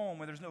in a home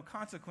where there's no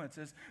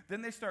consequences,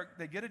 then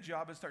they get a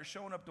job and start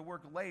showing up to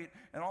work late,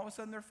 and all of a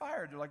sudden they're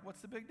fired. They're like,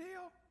 what's the big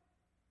deal?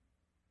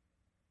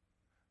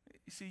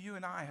 You see, you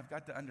and I have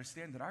got to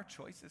understand that our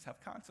choices have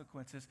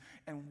consequences,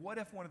 and what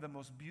if one of the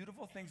most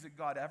beautiful things that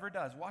God ever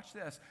does, watch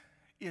this,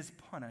 is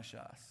punish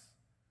us?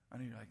 I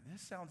know you're like,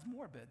 this sounds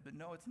morbid, but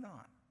no, it's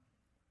not.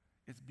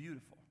 It's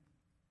beautiful.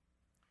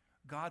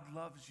 God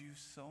loves you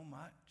so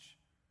much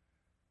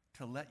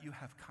to let you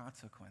have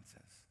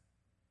consequences.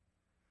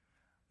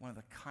 One of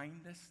the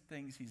kindest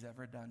things he's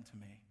ever done to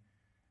me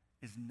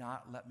is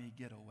not let me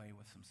get away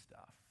with some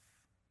stuff.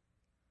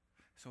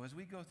 So as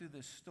we go through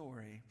this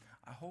story,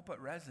 I hope it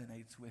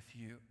resonates with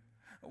you,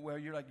 where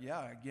you're like,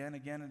 yeah, again,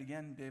 and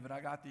again, David,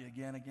 I got the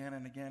again, and again,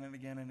 and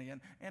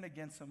again, and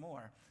again some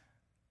more.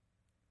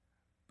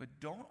 But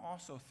don't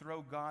also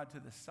throw God to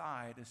the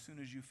side as soon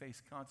as you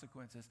face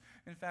consequences.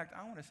 In fact,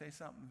 I want to say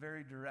something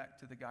very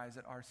direct to the guys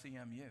at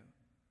RCMU.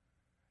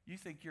 You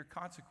think your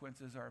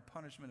consequences are a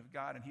punishment of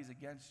God and he's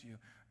against you.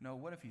 No,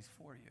 what if he's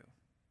for you?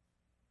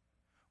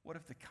 What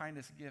if the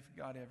kindest gift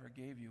God ever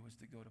gave you was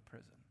to go to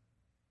prison?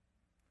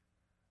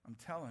 I'm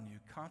telling you,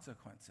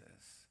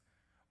 consequences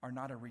are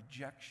not a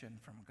rejection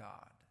from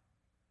God.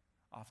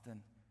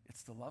 Often,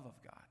 it's the love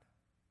of God.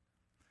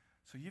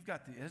 So you've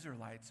got the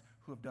Israelites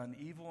who have done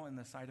evil in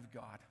the sight of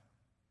God.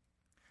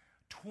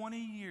 20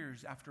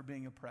 years after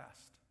being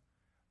oppressed,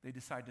 they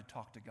decide to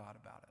talk to God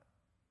about it.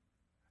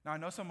 Now, I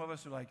know some of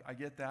us are like, I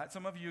get that.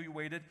 Some of you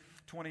waited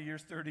 20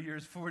 years, 30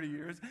 years, 40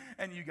 years,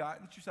 and you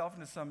got yourself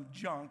into some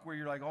junk where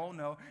you're like, oh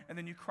no, and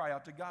then you cry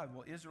out to God.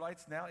 Well,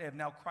 Israelites have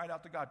now cried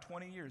out to God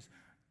 20 years.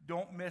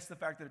 Don't miss the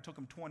fact that it took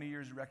them 20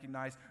 years to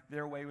recognize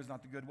their way was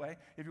not the good way.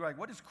 If you're like,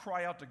 what does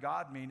cry out to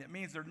God mean? It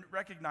means they're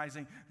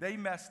recognizing they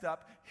messed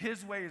up.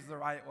 His way is the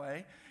right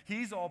way.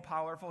 He's all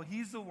powerful.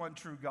 He's the one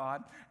true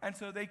God. And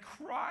so they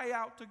cry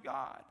out to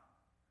God.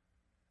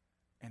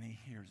 And he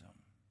hears them.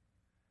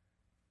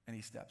 And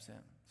he steps in.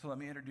 So let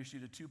me introduce you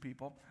to two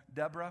people,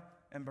 Deborah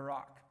and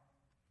Barak.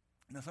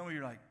 Now some of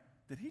you are like,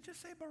 did he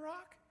just say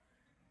Barak?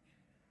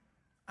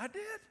 I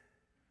did.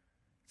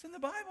 It's in the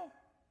Bible.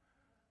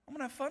 I'm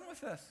going to have fun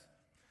with this.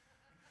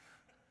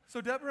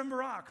 So Deborah and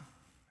Barak,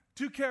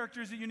 two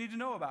characters that you need to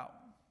know about.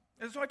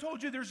 And so I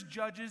told you there's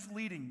judges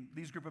leading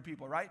these group of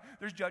people, right?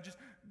 There's judges.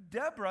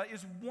 Deborah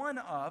is one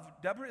of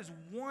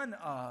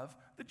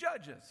the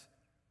judges.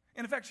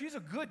 And in fact, she's a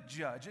good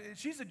judge.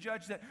 She's a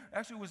judge that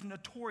actually was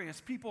notorious.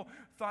 People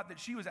thought that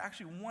she was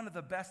actually one of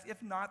the best,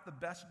 if not the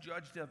best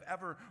judge to have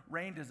ever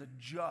reigned as a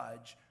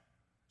judge.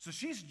 So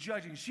she's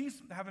judging.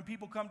 She's having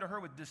people come to her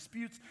with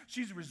disputes.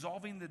 She's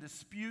resolving the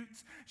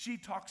disputes. She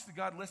talks to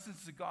God,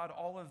 listens to God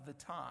all of the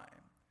time.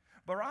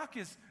 Barak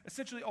is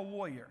essentially a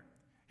warrior.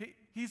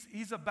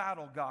 He's a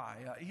battle guy.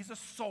 He's a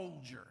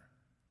soldier.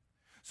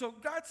 So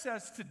God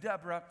says to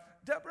Deborah,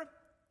 Deborah,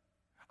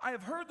 I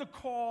have heard the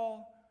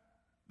call,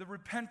 the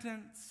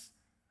repentance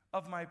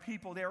of my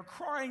people. They are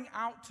crying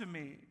out to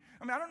me.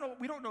 I mean, I don't know,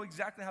 we don't know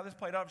exactly how this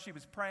played out, if she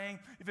was praying,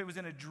 if it was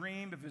in a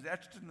dream, if it was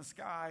etched in the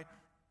sky.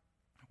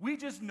 We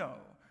just know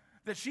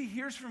that she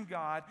hears from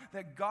God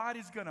that God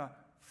is going to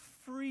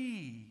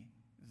free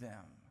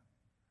them.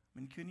 I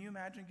mean, can you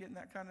imagine getting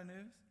that kind of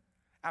news?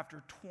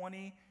 After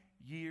 20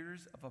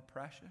 years of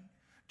oppression?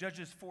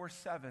 Judges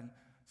 4:7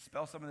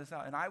 spell some of this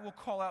out. And I will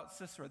call out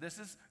Sisera. This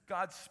is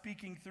God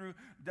speaking through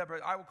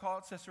Deborah. I will call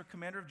out Sisera,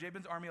 commander of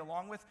Jabin's army,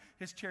 along with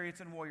his chariots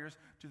and warriors,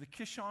 to the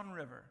Kishon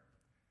River.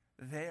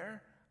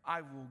 There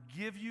I will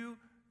give you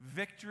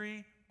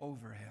victory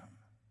over him.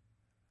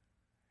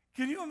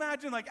 Can you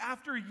imagine, like,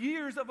 after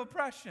years of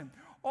oppression,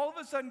 all of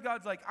a sudden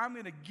God's like, I'm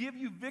going to give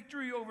you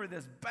victory over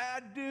this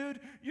bad dude.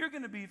 You're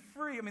going to be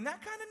free. I mean,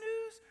 that kind of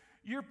news,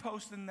 you're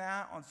posting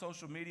that on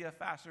social media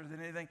faster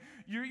than anything.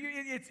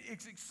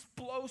 It's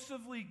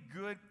explosively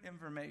good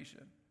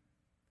information.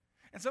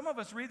 And some of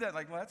us read that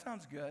like, well, that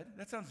sounds good.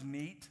 That sounds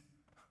neat.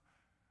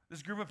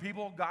 This group of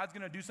people, God's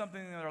going to do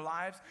something in their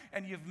lives,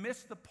 and you've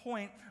missed the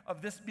point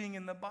of this being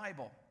in the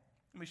Bible.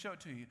 Let me show it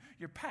to you.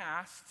 Your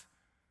past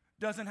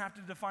doesn't have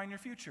to define your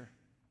future.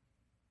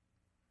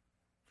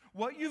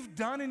 What you've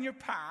done in your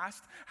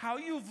past, how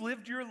you've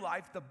lived your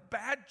life, the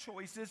bad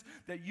choices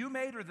that you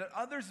made or that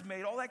others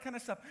made, all that kind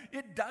of stuff,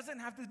 it doesn't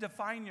have to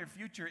define your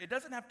future. It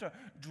doesn't have to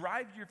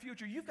drive your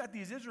future. You've got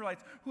these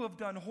Israelites who have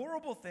done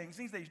horrible things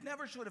they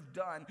never should have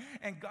done,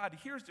 and God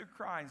hears their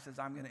cry and says,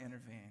 I'm going to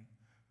intervene.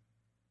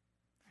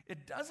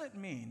 It doesn't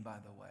mean, by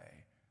the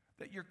way,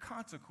 that your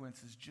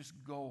consequences just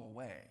go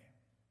away.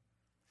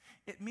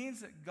 It means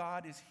that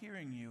God is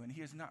hearing you and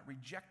he has not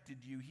rejected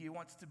you. He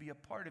wants to be a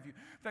part of you.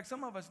 In fact,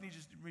 some of us need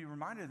to be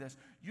reminded of this.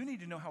 You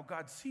need to know how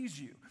God sees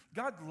you.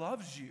 God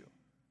loves you.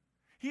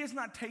 He has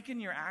not taken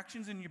your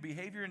actions and your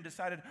behavior and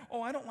decided,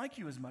 oh, I don't like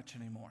you as much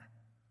anymore.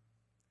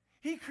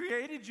 He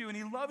created you and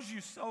he loves you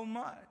so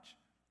much.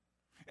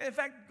 In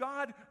fact,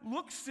 God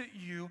looks at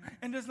you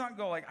and does not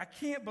go like, I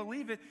can't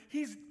believe it.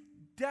 He's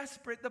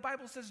desperate. The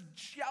Bible says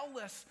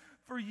jealous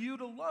for you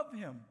to love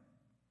him.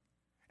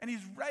 And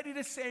he's ready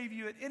to save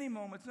you at any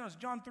moment. Notice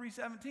John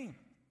 3:17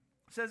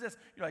 says this.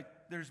 You're like,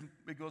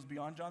 it goes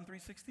beyond John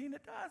 3:16?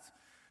 It does.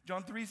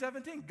 John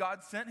 3:17,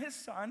 God sent his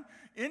son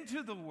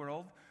into the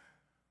world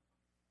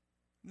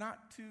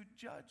not to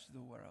judge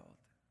the world,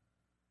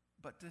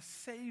 but to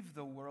save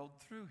the world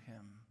through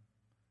him.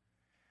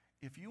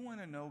 If you want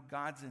to know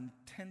God's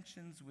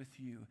intentions with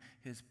you,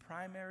 his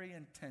primary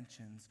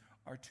intentions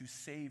are to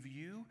save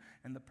you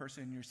and the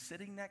person you're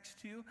sitting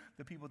next to,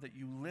 the people that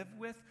you live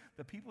with,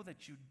 the people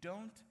that you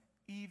don't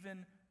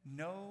even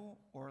know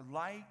or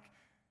like.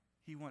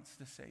 He wants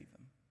to save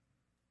them.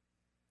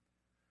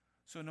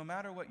 So no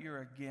matter what your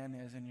again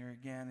is and your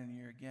again and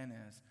your again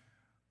is,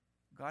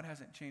 God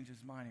hasn't changed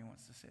his mind. He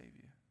wants to save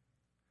you.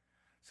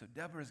 So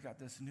Deborah's got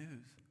this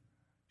news.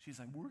 She's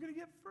like, we're going to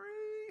get free.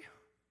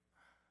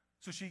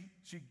 So she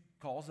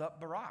calls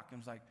up Barak and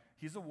was like,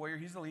 he's a warrior,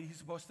 he's the lead, he's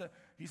supposed to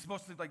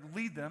like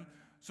lead them.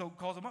 So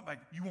calls him up like,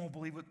 you won't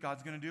believe what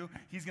God's going to do.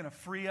 He's going to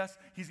free us.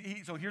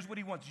 So here's what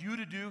he wants you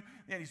to do.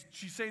 And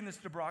she's saying this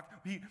to Barak.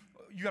 You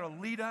got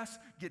to lead us,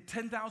 get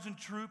 10,000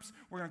 troops.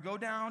 We're going to go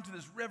down to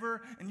this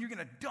river, and you're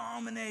going to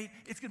dominate.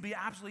 It's going to be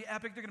absolutely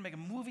epic. They're going to make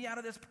a movie out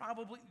of this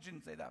probably. She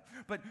didn't say that.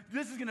 But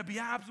this is going to be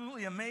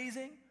absolutely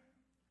amazing.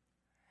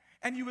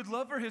 And you would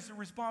love for his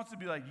response to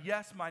be like,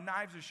 yes, my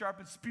knives are sharp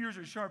and spears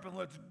are sharp, and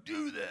let's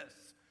do this.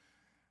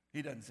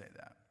 He doesn't say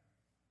that.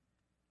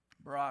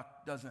 Barak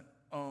doesn't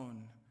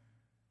own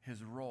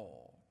his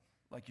role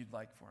like you'd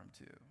like for him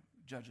to.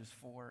 Judges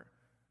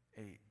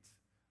 4:8.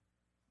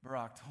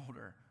 Barak told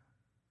her,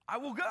 I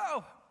will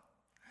go.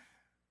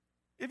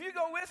 If you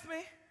go with me.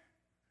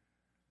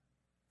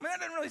 I mean, that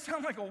doesn't really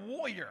sound like a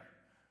warrior.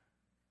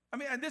 I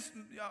mean,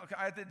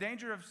 at the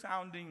danger of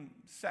sounding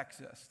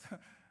sexist,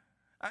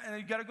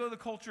 and you got to go to the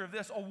culture of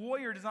this. A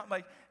warrior does not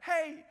like,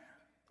 hey,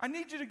 I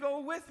need you to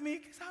go with me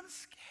because I'm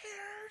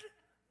scared.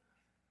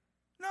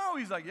 No,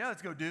 he's like, yeah,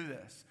 let's go do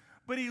this.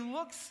 But he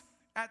looks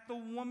at the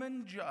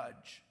woman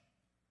judge,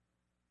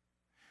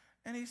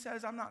 and he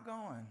says, I'm not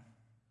going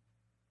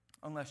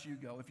unless you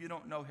go. If you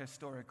don't know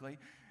historically,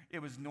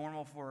 it was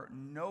normal for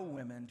no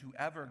women to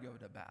ever go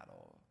to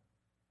battle.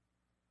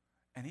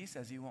 And he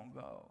says he won't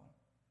go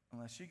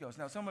unless she goes.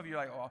 Now, some of you are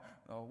like,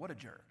 oh, what a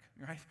jerk,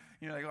 right?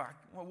 You're like,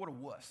 oh, what a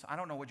wuss. I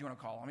don't know what you want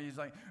to call him. He's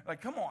like,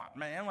 come on,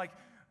 man.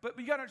 But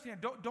you got to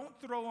understand,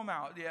 don't throw him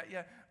out.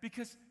 Yeah,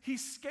 because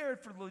he's scared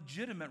for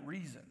legitimate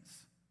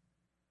reasons.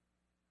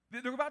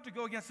 They're about to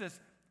go against this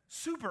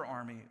super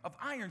army of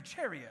iron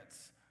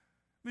chariots.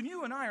 I mean,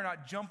 you and I are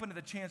not jumping at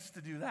the chance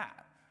to do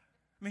that.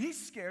 I mean,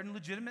 he's scared and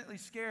legitimately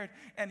scared,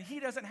 and he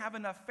doesn't have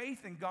enough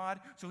faith in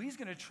God, so he's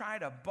going to try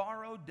to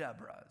borrow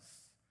Deborah's.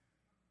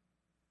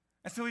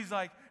 And so he's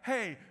like,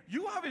 hey,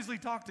 you obviously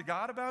talked to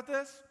God about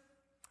this.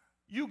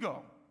 You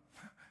go.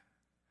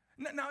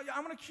 Now,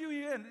 I'm going to cue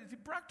you in.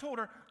 Barak told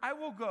her, I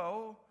will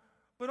go,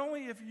 but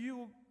only if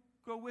you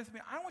go with me.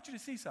 I want you to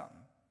see something.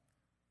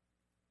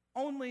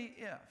 Only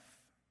if.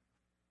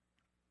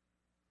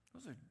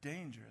 Those are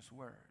dangerous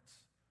words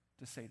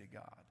to say to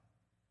God.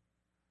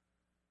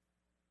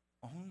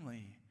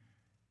 Only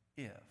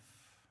if.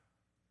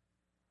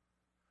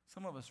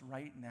 Some of us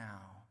right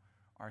now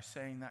are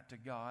saying that to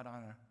God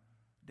on a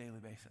daily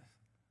basis.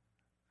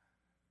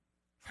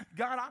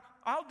 God,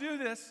 I'll do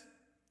this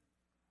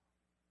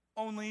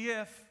only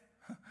if.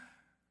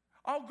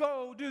 I'll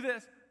go do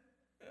this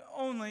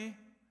only.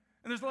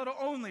 And there's a lot of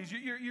onlys.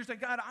 You're saying,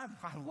 God,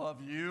 I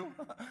love you,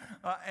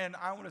 and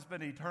I want to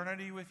spend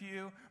eternity with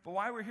you. But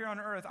while we're here on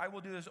earth, I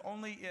will do this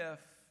only if.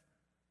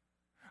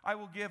 I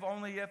will give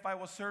only if. I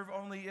will serve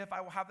only if.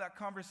 I will have that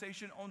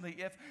conversation only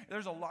if.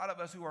 There's a lot of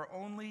us who are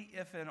only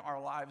if in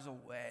our lives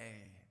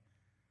away.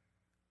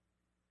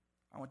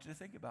 I want you to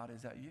think about,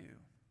 is that you?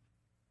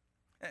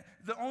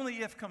 The only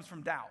if comes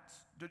from doubts.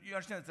 Do you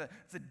understand?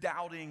 It's a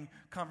doubting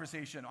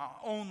conversation.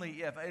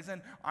 Only if. As in,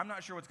 I'm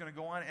not sure what's going to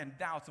go on, and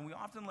doubts. And we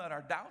often let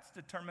our doubts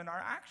determine our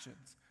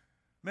actions.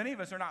 Many of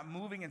us are not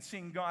moving and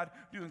seeing God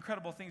do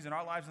incredible things in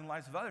our lives and the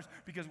lives of others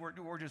because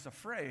we're just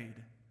afraid.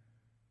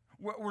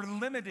 We're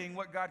limiting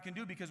what God can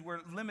do because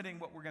we're limiting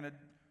what we're going to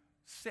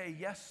say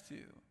yes to.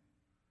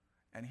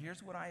 And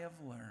here's what I have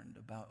learned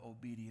about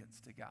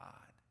obedience to God.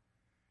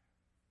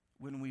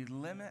 When we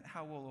limit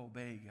how we'll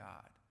obey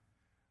God,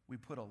 we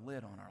put a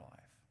lid on our life.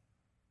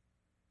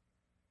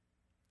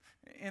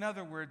 In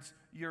other words,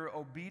 your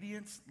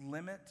obedience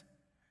limit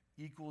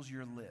equals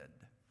your lid.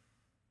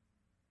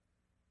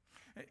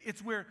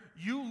 It's where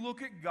you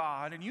look at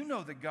God and you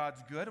know that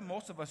God's good, and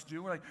most of us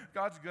do. We're like,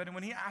 God's good. And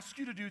when he asks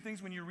you to do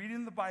things, when you read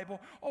in the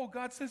Bible, oh,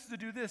 God says to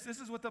do this. This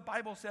is what the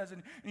Bible says.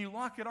 And you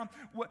lock it on.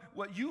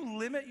 What you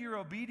limit your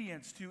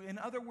obedience to, in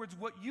other words,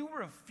 what you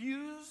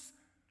refuse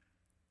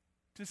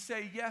to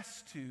say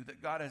yes to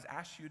that God has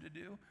asked you to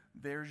do,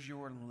 there's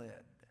your lid.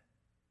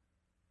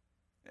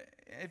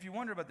 If you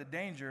wonder about the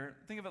danger,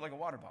 think of it like a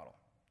water bottle.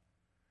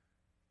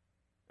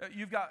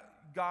 You've got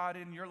God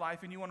in your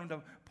life and you want him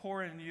to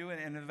pour into you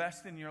and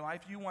invest in your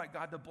life. You want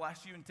God to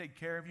bless you and take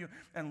care of you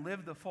and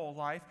live the full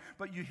life.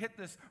 But you hit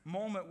this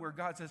moment where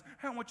God says,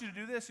 hey, I want you to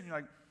do this. And you're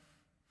like,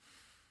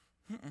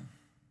 mm-mm.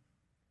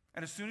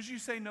 And as soon as you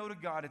say no to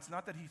God, it's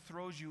not that he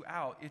throws you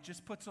out. It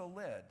just puts a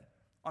lid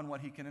on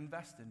what he can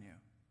invest in you.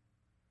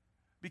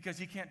 Because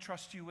he can't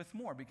trust you with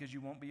more because you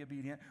won't be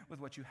obedient with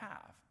what you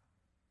have.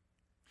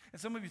 And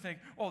some of you think,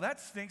 oh,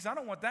 that stinks. I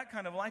don't want that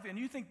kind of life. And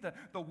you think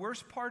the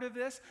worst part of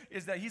this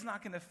is that he's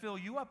not going to fill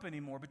you up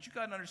anymore. But you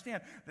got to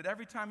understand that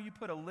every time you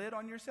put a lid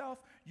on yourself,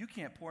 you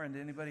can't pour into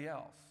anybody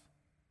else.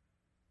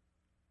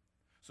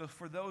 So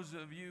for those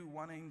of you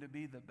wanting to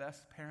be the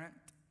best parent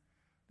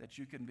that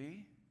you can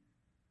be,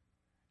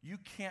 you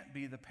can't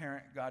be the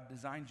parent God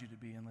designed you to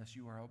be unless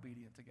you are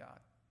obedient to God,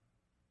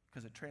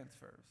 because it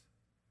transfers.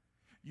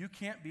 You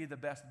can't be the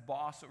best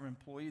boss or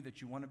employee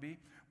that you want to be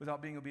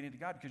without being obedient to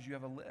God because you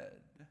have a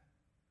lid.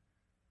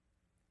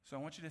 So I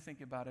want you to think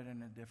about it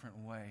in a different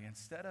way.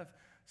 Instead of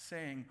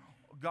saying,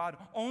 God,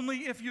 only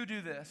if you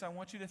do this, I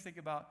want you to think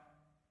about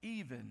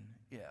even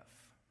if.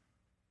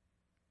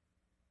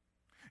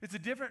 It's a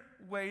different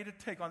way to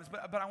take on this,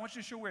 but I want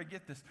you to show where I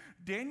get this.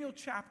 Daniel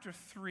chapter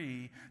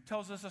 3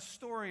 tells us a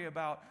story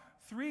about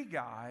 3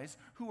 guys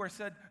who are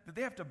said that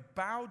they have to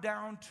bow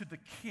down to the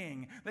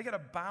king. They got to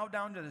bow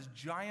down to this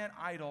giant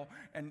idol.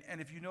 And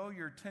if you know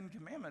your 10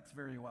 Commandments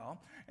very well,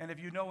 and if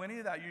you know any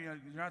of that, you're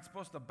not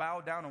supposed to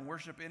bow down and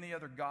worship any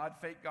other god,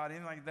 fake god,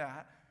 anything like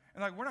that.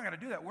 And like, we're not going to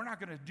do that. We're not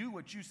going to do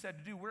what you said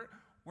to do.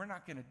 We're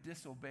not going to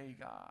disobey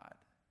God.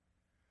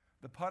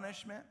 The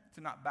punishment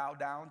to not bow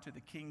down to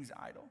the king's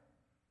idol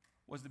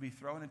was to be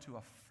thrown into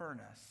a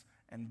furnace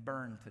and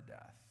burned to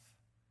death.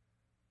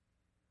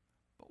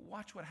 But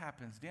watch what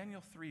happens.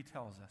 Daniel 3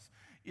 tells us,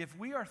 if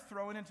we are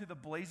thrown into the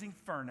blazing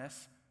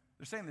furnace,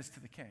 they're saying this to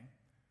the king,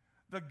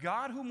 the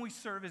God whom we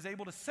serve is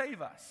able to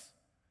save us.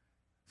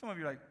 Some of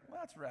you are like,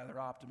 well, that's rather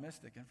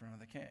optimistic in front of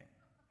the king.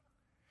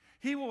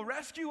 He will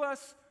rescue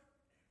us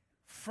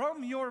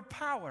from your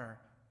power,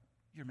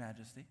 your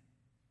majesty.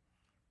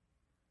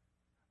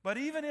 But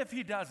even if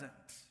he doesn't,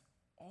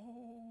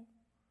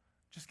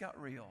 just got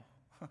real.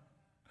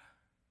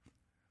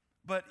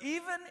 But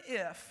even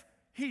if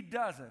he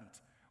doesn't,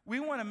 we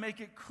want to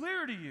make it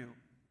clear to you,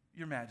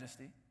 your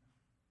majesty,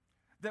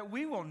 that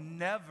we will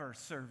never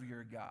serve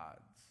your gods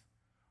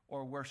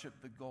or worship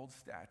the gold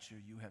statue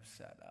you have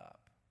set up.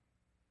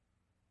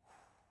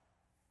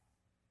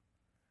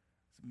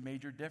 It's a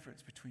major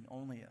difference between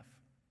only if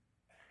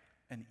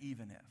and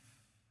even if.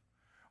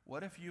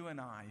 What if you and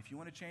I, if you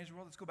want to change the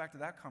world, let's go back to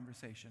that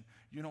conversation.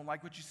 You don't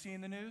like what you see in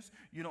the news?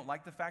 You don't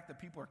like the fact that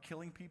people are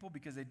killing people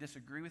because they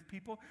disagree with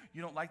people?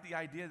 You don't like the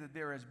idea that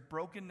there is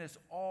brokenness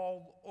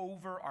all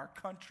over our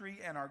country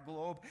and our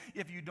globe?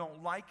 If you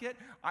don't like it,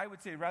 I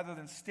would say rather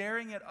than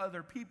staring at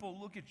other people,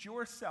 look at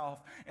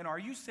yourself. And are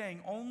you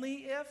saying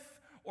only if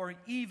or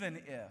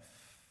even if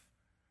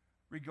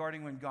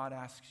regarding when God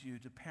asks you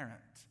to parent,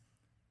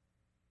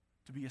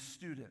 to be a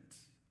student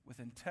with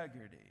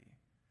integrity,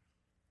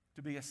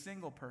 to be a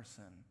single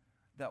person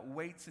that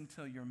waits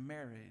until you're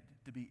married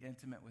to be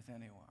intimate with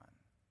anyone?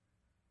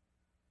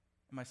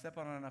 Am I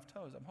stepping on enough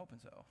toes? I'm hoping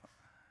so.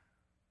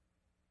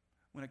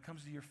 when it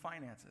comes to your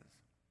finances?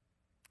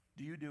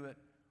 Do you do it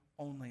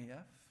only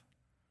if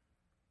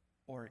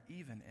or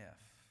even if?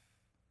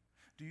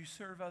 Do you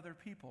serve other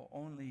people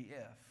only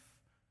if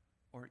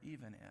or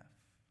even if?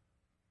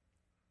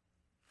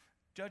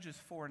 Judges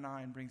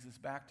 4:9 brings us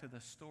back to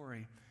the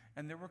story,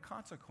 and there were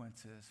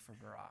consequences for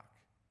Barak.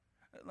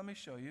 Let me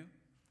show you.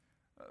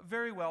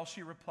 Very well,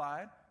 she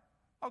replied,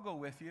 I'll go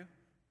with you.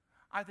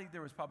 I think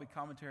there was probably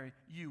commentary,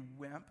 you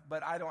wimp,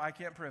 but I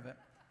can't prove it.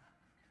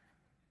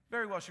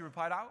 Very well, she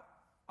replied,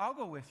 I'll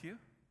go with you.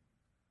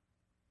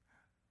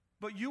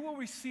 But you will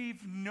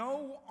receive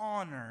no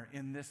honor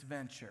in this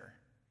venture.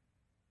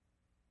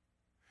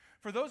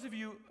 For those of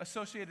you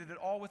associated at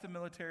all with the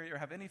military or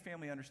have any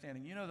family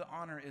understanding, you know that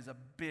honor is a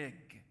big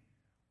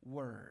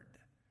word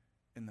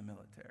in the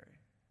military.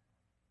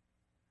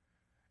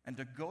 And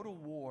to go to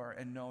war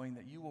and knowing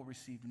that you will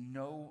receive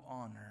no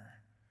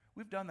honor,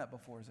 we've done that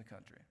before as a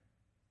country.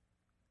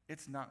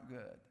 It's not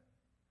good.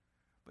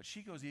 But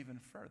she goes even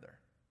further.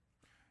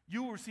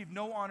 You will receive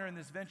no honor in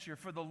this venture,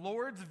 for the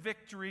Lord's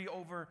victory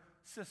over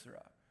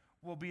Sisera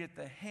will be at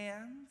the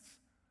hands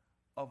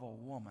of a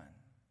woman.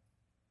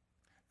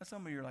 Now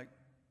some of you are like,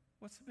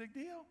 what's the big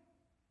deal?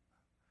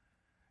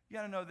 You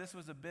got to know this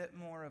was a bit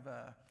more of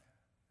a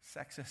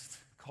sexist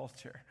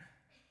culture.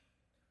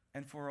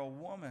 And for a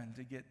woman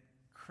to get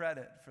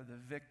credit for the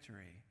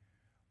victory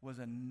was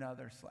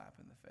another slap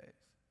in the face.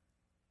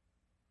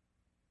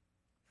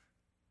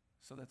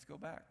 So let's go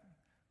back.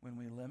 When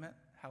we limit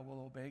how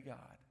we'll obey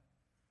God,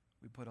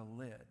 we put a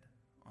lid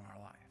on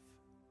our life.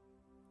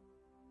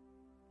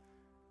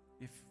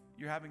 If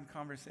you're having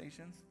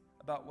conversations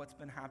about what's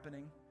been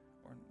happening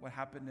or what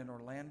happened in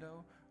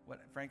Orlando, what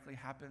frankly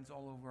happens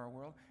all over our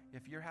world,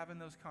 if you're having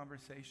those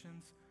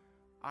conversations,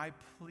 I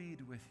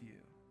plead with you,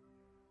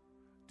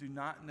 do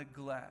not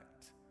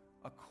neglect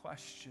a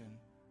question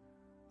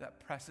that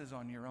presses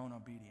on your own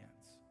obedience.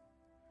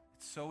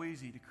 It's so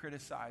easy to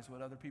criticize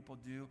what other people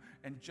do,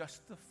 and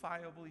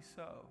justifiably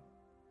so.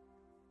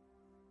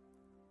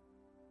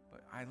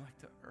 But I'd like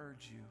to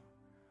urge you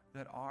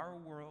that our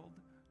world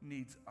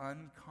needs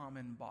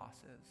uncommon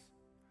bosses,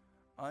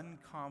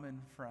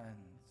 uncommon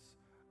friends,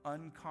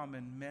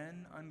 uncommon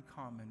men,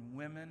 uncommon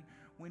women.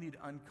 We need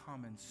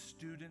uncommon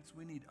students.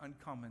 We need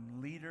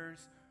uncommon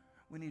leaders.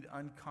 We need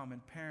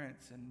uncommon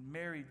parents and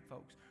married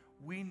folks.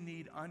 We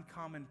need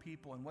uncommon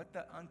people. And what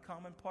that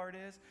uncommon part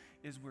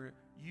is where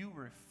you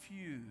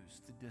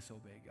refuse to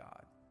disobey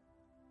God.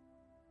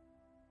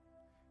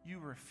 You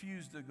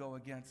refuse to go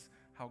against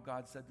how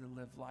God said to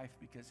live life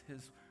because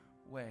his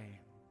way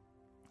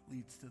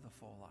leads to the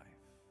full life.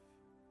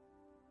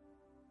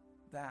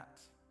 That,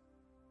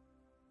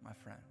 my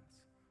friends,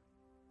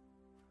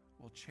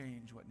 will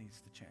change what needs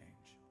to change.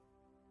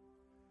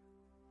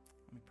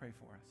 Let me pray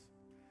for us.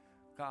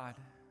 God,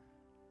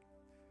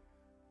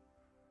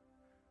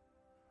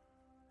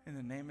 in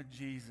the name of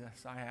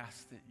Jesus, I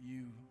ask that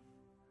you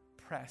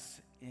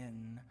press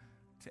in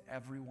to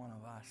every one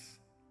of us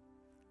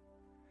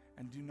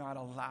and do not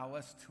allow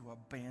us to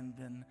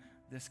abandon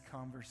this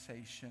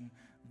conversation,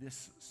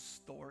 this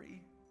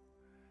story.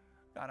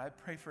 God, I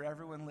pray for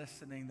everyone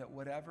listening that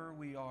whatever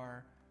we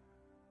are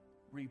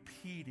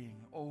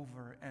repeating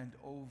over and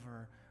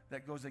over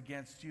that goes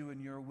against you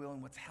and your will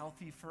and what's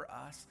healthy for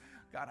us,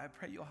 God, I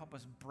pray you'll help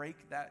us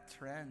break that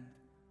trend.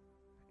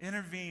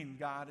 Intervene,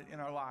 God, in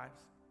our lives.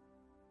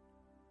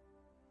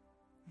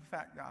 In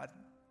fact, God,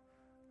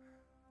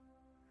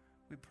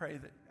 we pray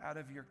that out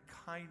of your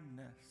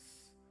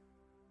kindness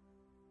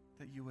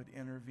that you would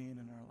intervene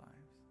in our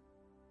lives.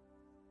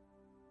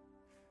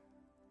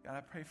 God,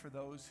 I pray for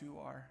those who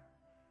are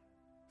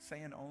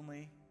saying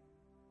only,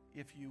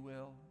 if you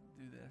will,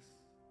 do this.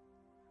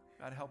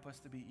 God, help us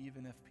to be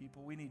even if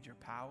people. We need your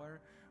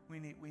power. We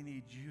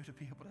need you to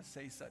be able to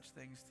say such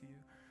things to you.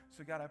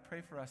 So God, I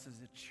pray for us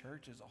as a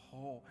church as a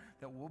whole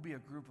that we'll be a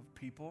group of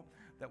people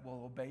that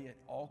will obey at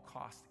all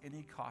costs,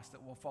 any cost,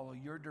 that will follow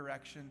your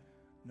direction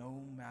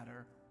no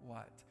matter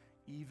what,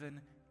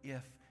 even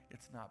if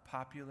it's not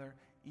popular,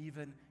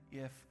 even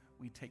if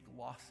we take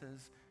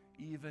losses,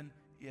 even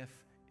if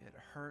it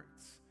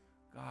hurts.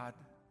 God,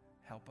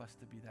 help us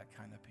to be that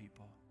kind of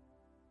people.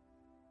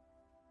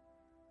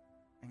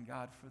 And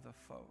God, for the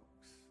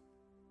folks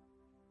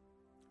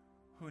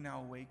who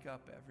now wake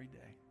up every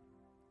day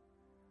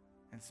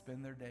and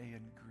spend their day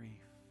in grief,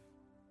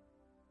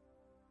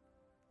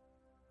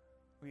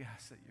 we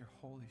ask that your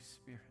Holy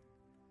Spirit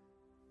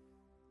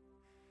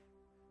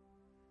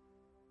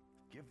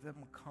give them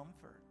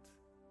comfort.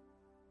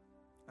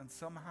 And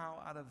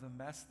somehow out of the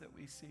mess that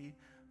we see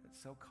that's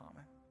so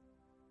common,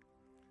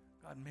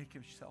 God, make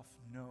yourself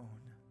known.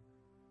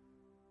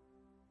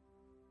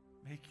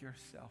 Make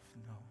yourself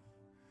known.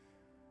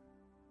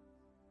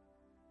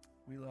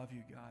 We love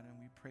you, God, and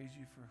we praise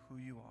you for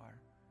who you are.